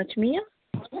so much, Mia.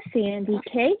 Sandy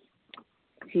K.,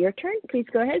 it's your turn. Please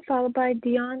go ahead, followed by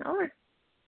Dion R.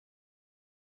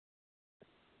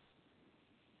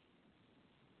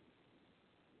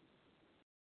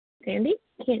 Sandy,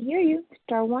 can't hear you.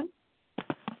 Star one.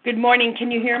 Good morning.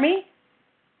 Can you hear me?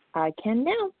 I can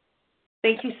now.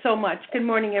 Thank you so much. Good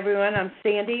morning, everyone. I'm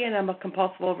Sandy, and I'm a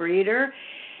compulsive overeater,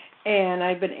 and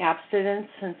I've been abstinent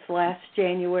since last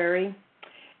January.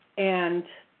 And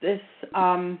this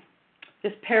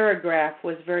paragraph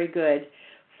was very good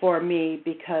for me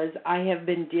because I have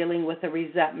been dealing with a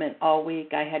resentment all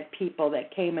week. I had people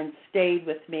that came and stayed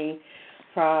with me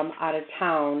from out of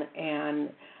town, and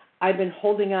I've been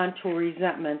holding on to a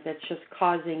resentment that's just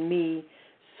causing me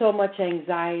so much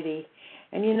anxiety.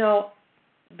 And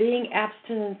being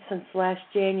abstinent since last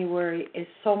January is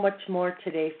so much more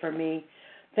today for me.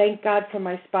 Thank God for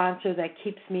my sponsor that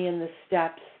keeps me in the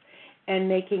steps and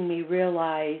making me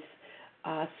realize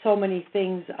so many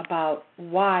things about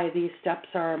why these steps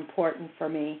are important for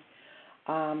me.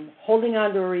 Holding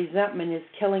on to a resentment is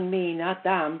killing me, not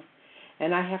them,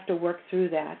 and I have to work through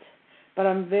that. But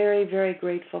I'm very, very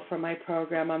grateful for my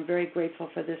program. I'm very grateful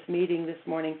for this meeting this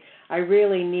morning. I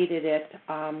really needed it.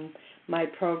 My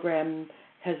program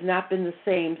has not been the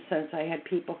same since I had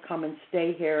people come and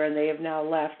stay here, and they have now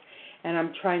left, and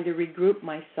I'm trying to regroup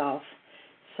myself.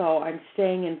 So I'm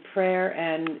staying in prayer,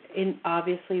 and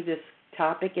obviously this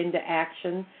topic, into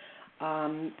action,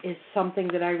 is something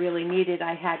that I really needed.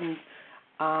 I hadn't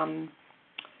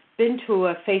been to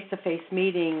a face-to-face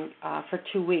meeting for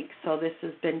 2 weeks, so this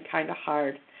has been kind of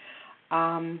hard.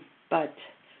 But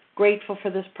grateful for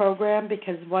this program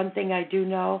because one thing I do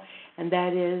know, and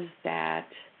that is that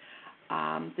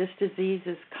this disease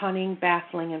is cunning,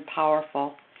 baffling, and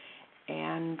powerful.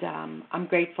 And I'm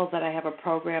grateful that I have a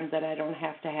program that I don't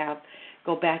have to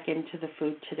go back into the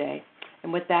food today.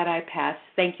 And with that, I pass.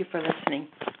 Thank you for listening.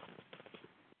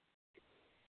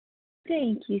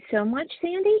 Thank you so much,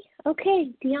 Sandy.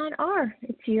 Okay, Dion R.,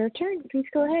 it's your turn. Please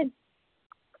go ahead.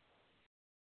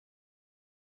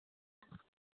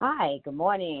 Hi, good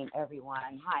morning,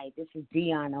 everyone. Hi, this is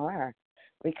Dion R.,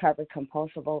 recovered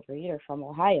compulsive overeater from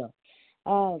Ohio.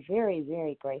 Very,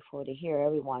 very grateful to hear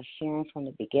everyone sharing from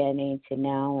the beginning to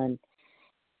now and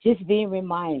just being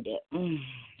reminded.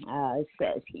 It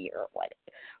says here,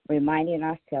 reminding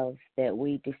ourselves that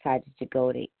we decided to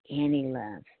go to any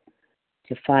length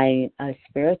to find a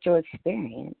spiritual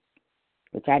experience,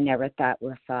 which I never thought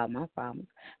would solve my problems,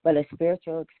 but a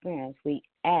spiritual experience. We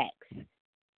ask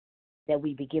that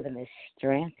we be given the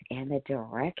strength and the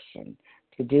direction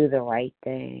to do the right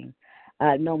thing,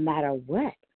 no matter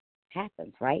what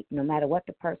happens, right? No matter what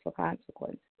the personal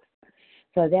consequences.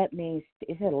 So that means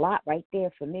it's a lot right there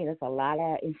for me. There's a lot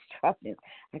of instructions.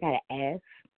 I got to ask.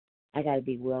 I got to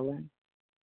be willing.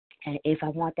 And if I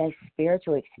want that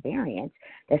spiritual experience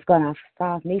that's going to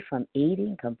stop me from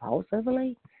eating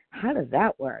compulsively, how does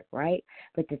that work, right?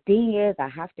 But the thing is, I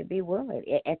have to be willing.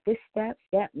 At this step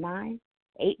 9,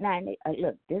 8, 9,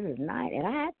 look, this is 9, and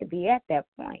I have to be at that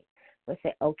point. But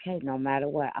say, okay, no matter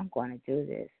what, I'm going to do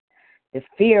this. The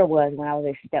fear was when I was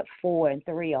at step 4 and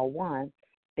 3 or 1,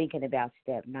 thinking about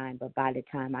step 9. But by the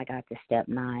time I got to step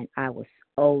 9, I was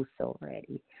so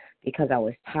ready because I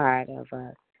was tired of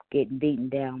getting beaten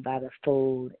down by the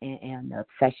food and the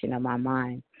obsession of my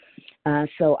mind.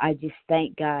 So I just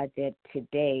thank God that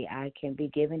today I can be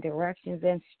given directions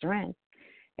and strength.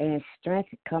 And strength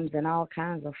comes in all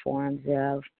kinds of forms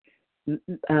of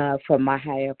from my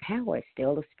higher power. It's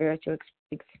still a spiritual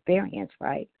experience,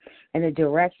 right? And the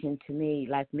direction to me,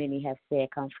 like many have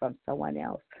said, comes from someone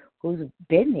else who's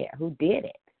been there, who did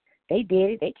it. They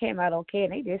did it. They came out okay,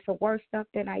 and they did some worse stuff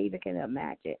than I even can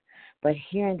imagine. But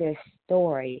hearing their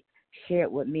story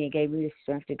shared with me and gave me the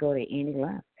strength to go to any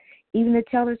length, even to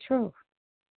tell the truth.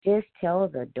 Just tell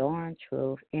the darn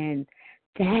truth. And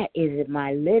that is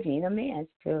my living amends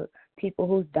to people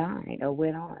who's died or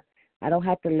went on. I don't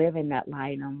have to live in that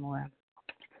lie no more.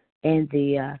 And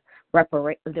their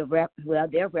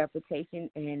reputation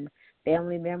and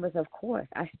family members, of course,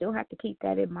 I still have to keep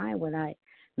that in mind when I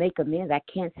make amends. I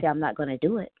can't say I'm not going to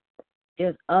do it.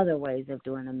 There's other ways of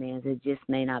doing amends. It just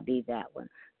may not be that one.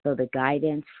 So the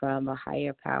guidance from a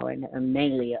higher power, and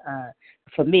mainly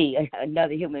for me,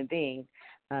 another human being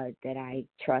that I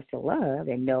trust and love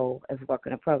and know is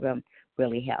working a program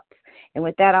really helps. And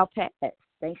with that, I'll pass.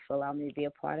 Thanks for allowing me to be a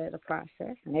part of the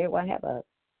process. And everyone have a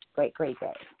great, great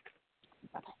day.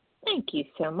 Bye. Thank you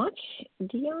so much,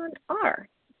 Dion R.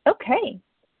 Okay,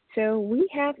 so we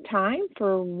have time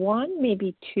for 1,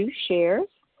 maybe 2 shares.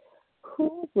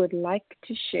 Who would like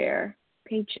to share?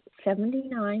 Page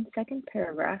 79, second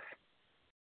paragraph.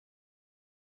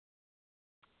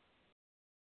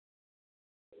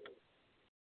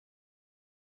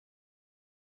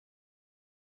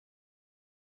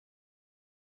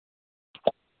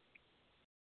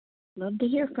 Love to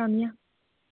hear from you.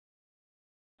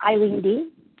 Eileen D.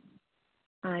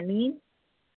 Eileen.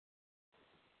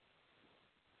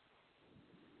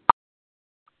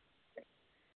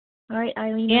 All right,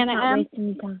 Eileen, let's Anna not M. waste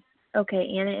any time.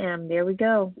 Okay, Anna M. There we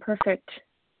go. Perfect.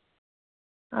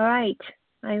 All right,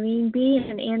 Eileen B.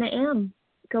 and Anna M.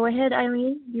 Go ahead,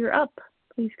 Eileen. You're up.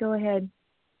 Please go ahead.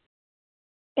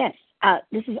 Yes,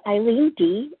 this is Eileen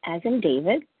D. as in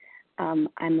David. I'm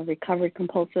a recovered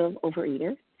compulsive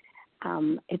overeater.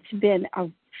 It's been a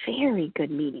very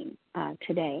good meeting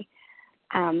today.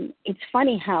 It's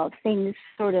funny how things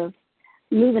sort of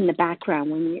move in the background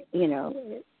when you're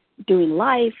doing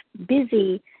life,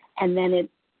 busy, and then it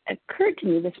occurred to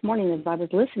me this morning as I was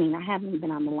listening, I haven't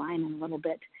been on the line in a little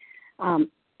bit,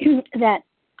 that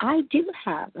I do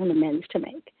have an amends to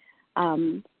make.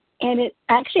 And it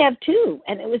actually have two.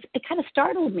 And it kind of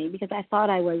startled me because I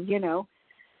thought I was,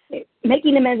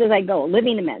 making amends as I go,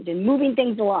 living amends and moving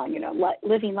things along,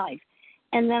 living life.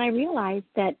 And then I realized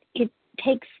that it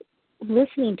takes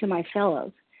listening to my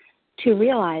fellows to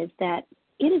realize that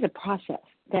it is a process,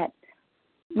 that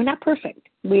we're not perfect.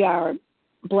 We are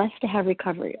blessed to have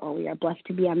recovery, or we are blessed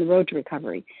to be on the road to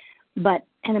recovery. But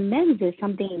an amends is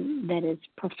something that is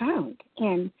profound.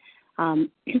 And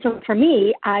so for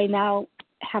me, I now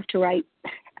have to write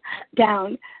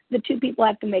down the two people I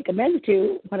have to make amends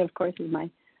to. One, of course, is my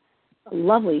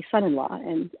lovely son-in-law.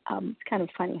 And it's kind of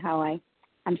funny how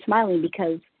I'm smiling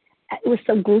because it was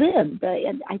so glib.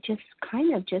 And I just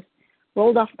kind of just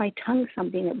rolled off my tongue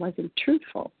something that wasn't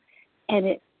truthful.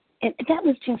 And that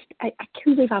was just, I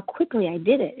can't believe how quickly I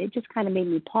did it. It just kind of made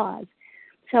me pause.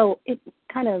 So it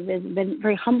kind of has been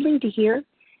very humbling to hear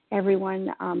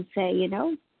everyone say,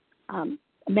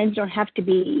 amends don't have to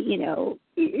be,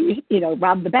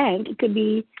 rob the bank. It could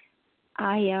be,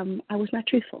 I was not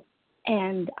truthful,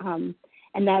 and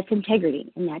that's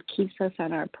integrity, and that keeps us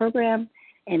on our program.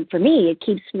 And for me, it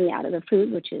keeps me out of the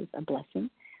food, which is a blessing,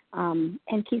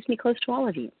 and keeps me close to all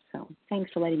of you. So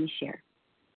thanks for letting me share.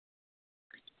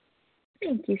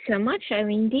 Thank you so much,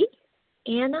 Eileen D.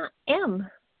 Anna M.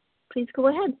 Please go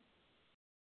ahead.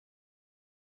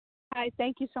 Hi,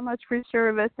 thank you so much for your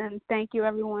service, and thank you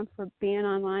everyone for being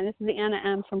online. This is Anna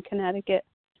M. from Connecticut,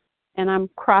 and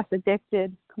I'm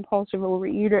cross-addicted, compulsive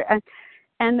overeater.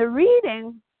 And the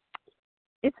reading,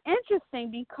 it's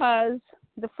interesting because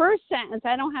the first sentence,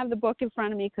 I don't have the book in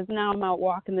front of me because now I'm out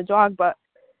walking the dog, but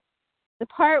the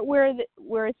part where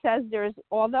it says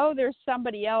although there's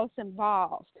somebody else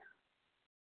involved,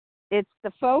 it's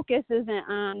the focus isn't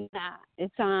on that.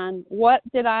 It's on what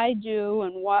did I do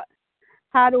and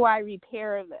how do I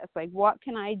repair this? Like, what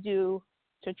can I do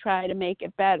to try to make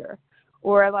it better?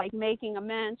 Or like making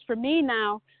amends. For me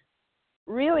now,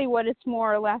 really what it's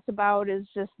more or less about is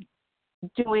just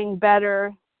doing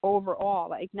better overall,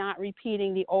 like not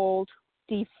repeating the old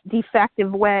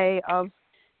defective way of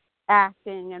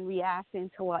acting and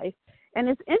reacting to life. And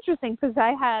it's interesting because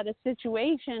I had a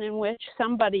situation in which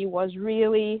somebody was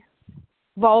really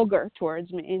vulgar towards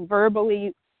me and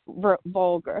verbally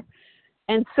vulgar.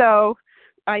 And so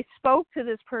I spoke to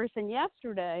this person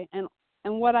yesterday, and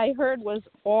what I heard was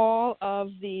all of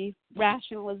the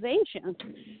rationalization.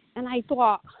 And I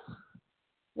thought,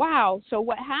 wow, so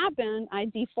what happened,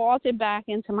 I defaulted back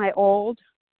into my old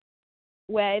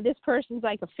way. This person's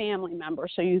like a family member,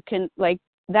 so you can, like,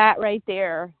 that right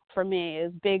there for me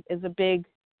is a big,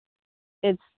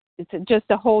 it's just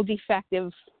a whole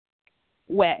defective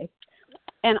way.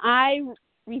 And I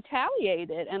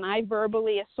retaliated and I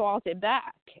verbally assaulted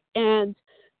back. And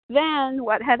then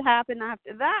what had happened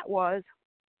after that was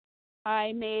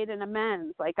I made an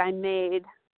amends. Like I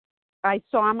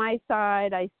saw my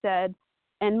side, I said,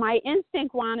 and my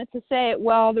instinct wanted to say,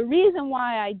 well, the reason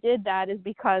why I did that is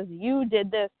because you did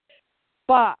this.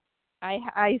 But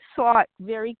I saw it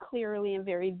very clearly and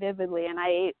very vividly, and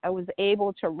I was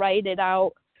able to write it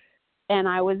out, and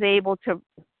I was able to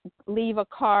leave a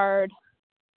card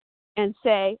and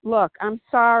say, look, I'm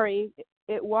sorry,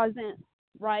 it wasn't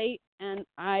right, and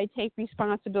I take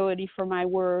responsibility for my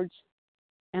words,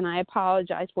 and I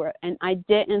apologize for it. And I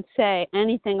didn't say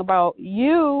anything about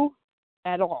you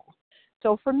at all.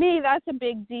 So for me, that's a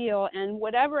big deal, and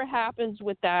whatever happens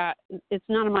with that, it's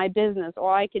none of my business.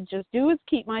 All I could just do is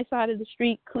keep my side of the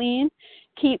street clean,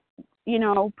 keep,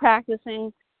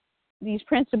 practicing these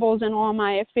principles in all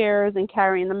my affairs and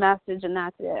carrying the message, and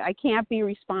that's it. I can't be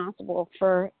responsible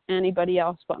for anybody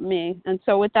else but me. And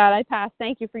so with that, I pass.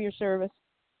 Thank you for your service.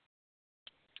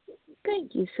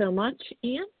 Thank you so much,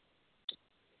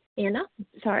 Anna.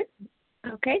 Sorry.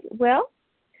 Okay, well,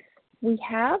 we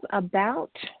have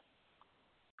about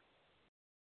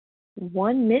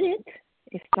 1 minute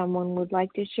if someone would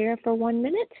like to share for 1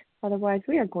 minute. Otherwise,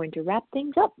 we are going to wrap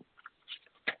things up.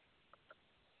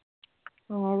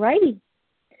 All righty.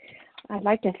 I'd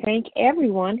like to thank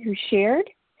everyone who shared.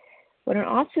 What an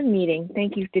awesome meeting.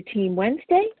 Thank you to Team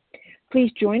Wednesday.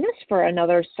 Please join us for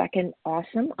another second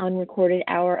awesome unrecorded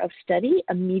hour of study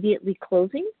immediately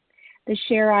closing. The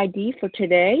share ID for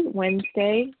today,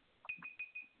 Wednesday,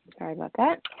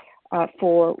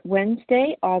 for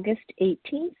Wednesday, August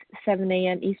 18th, 7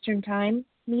 a.m. Eastern Time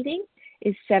meeting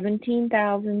is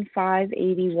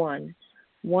 17,581.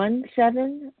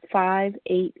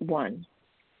 17581.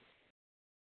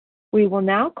 We will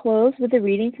now close with a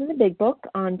reading from the Big Book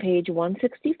on page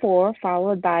 164,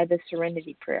 followed by the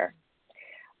Serenity Prayer.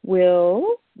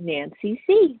 Will Nancy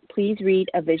C. please read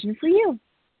A Vision for You?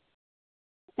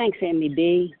 Thanks, Amy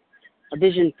B. A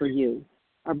Vision for You.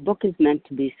 Our book is meant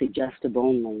to be suggestive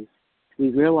only. We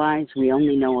realize we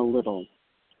only know a little.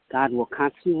 God will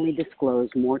constantly disclose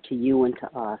more to you and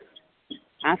to us.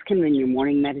 Ask Him in your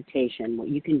morning meditation what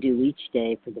you can do each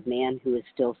day for the man who is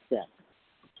still sick.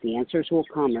 The answers will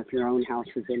come if your own house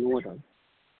is in order.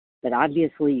 But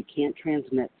obviously you can't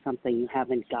transmit something you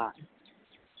haven't got.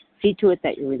 See to it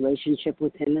that your relationship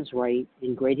with Him is right,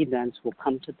 and great events will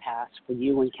come to pass for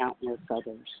you and countless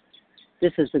others.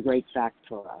 This is the great fact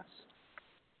for us.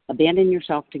 Abandon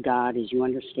yourself to God as you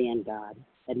understand God.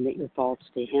 Admit your faults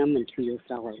to Him and to your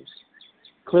fellows.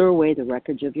 Clear away the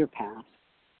wreckage of your past.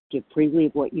 Give freely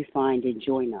of what you find and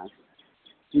join us.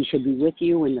 We shall be with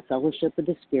you in the fellowship of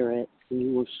the Spirit, and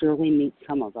you will surely meet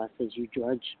some of us as you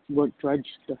drudge the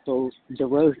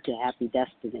road to happy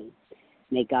destiny.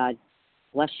 May God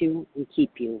bless you and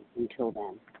keep you until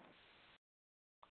then.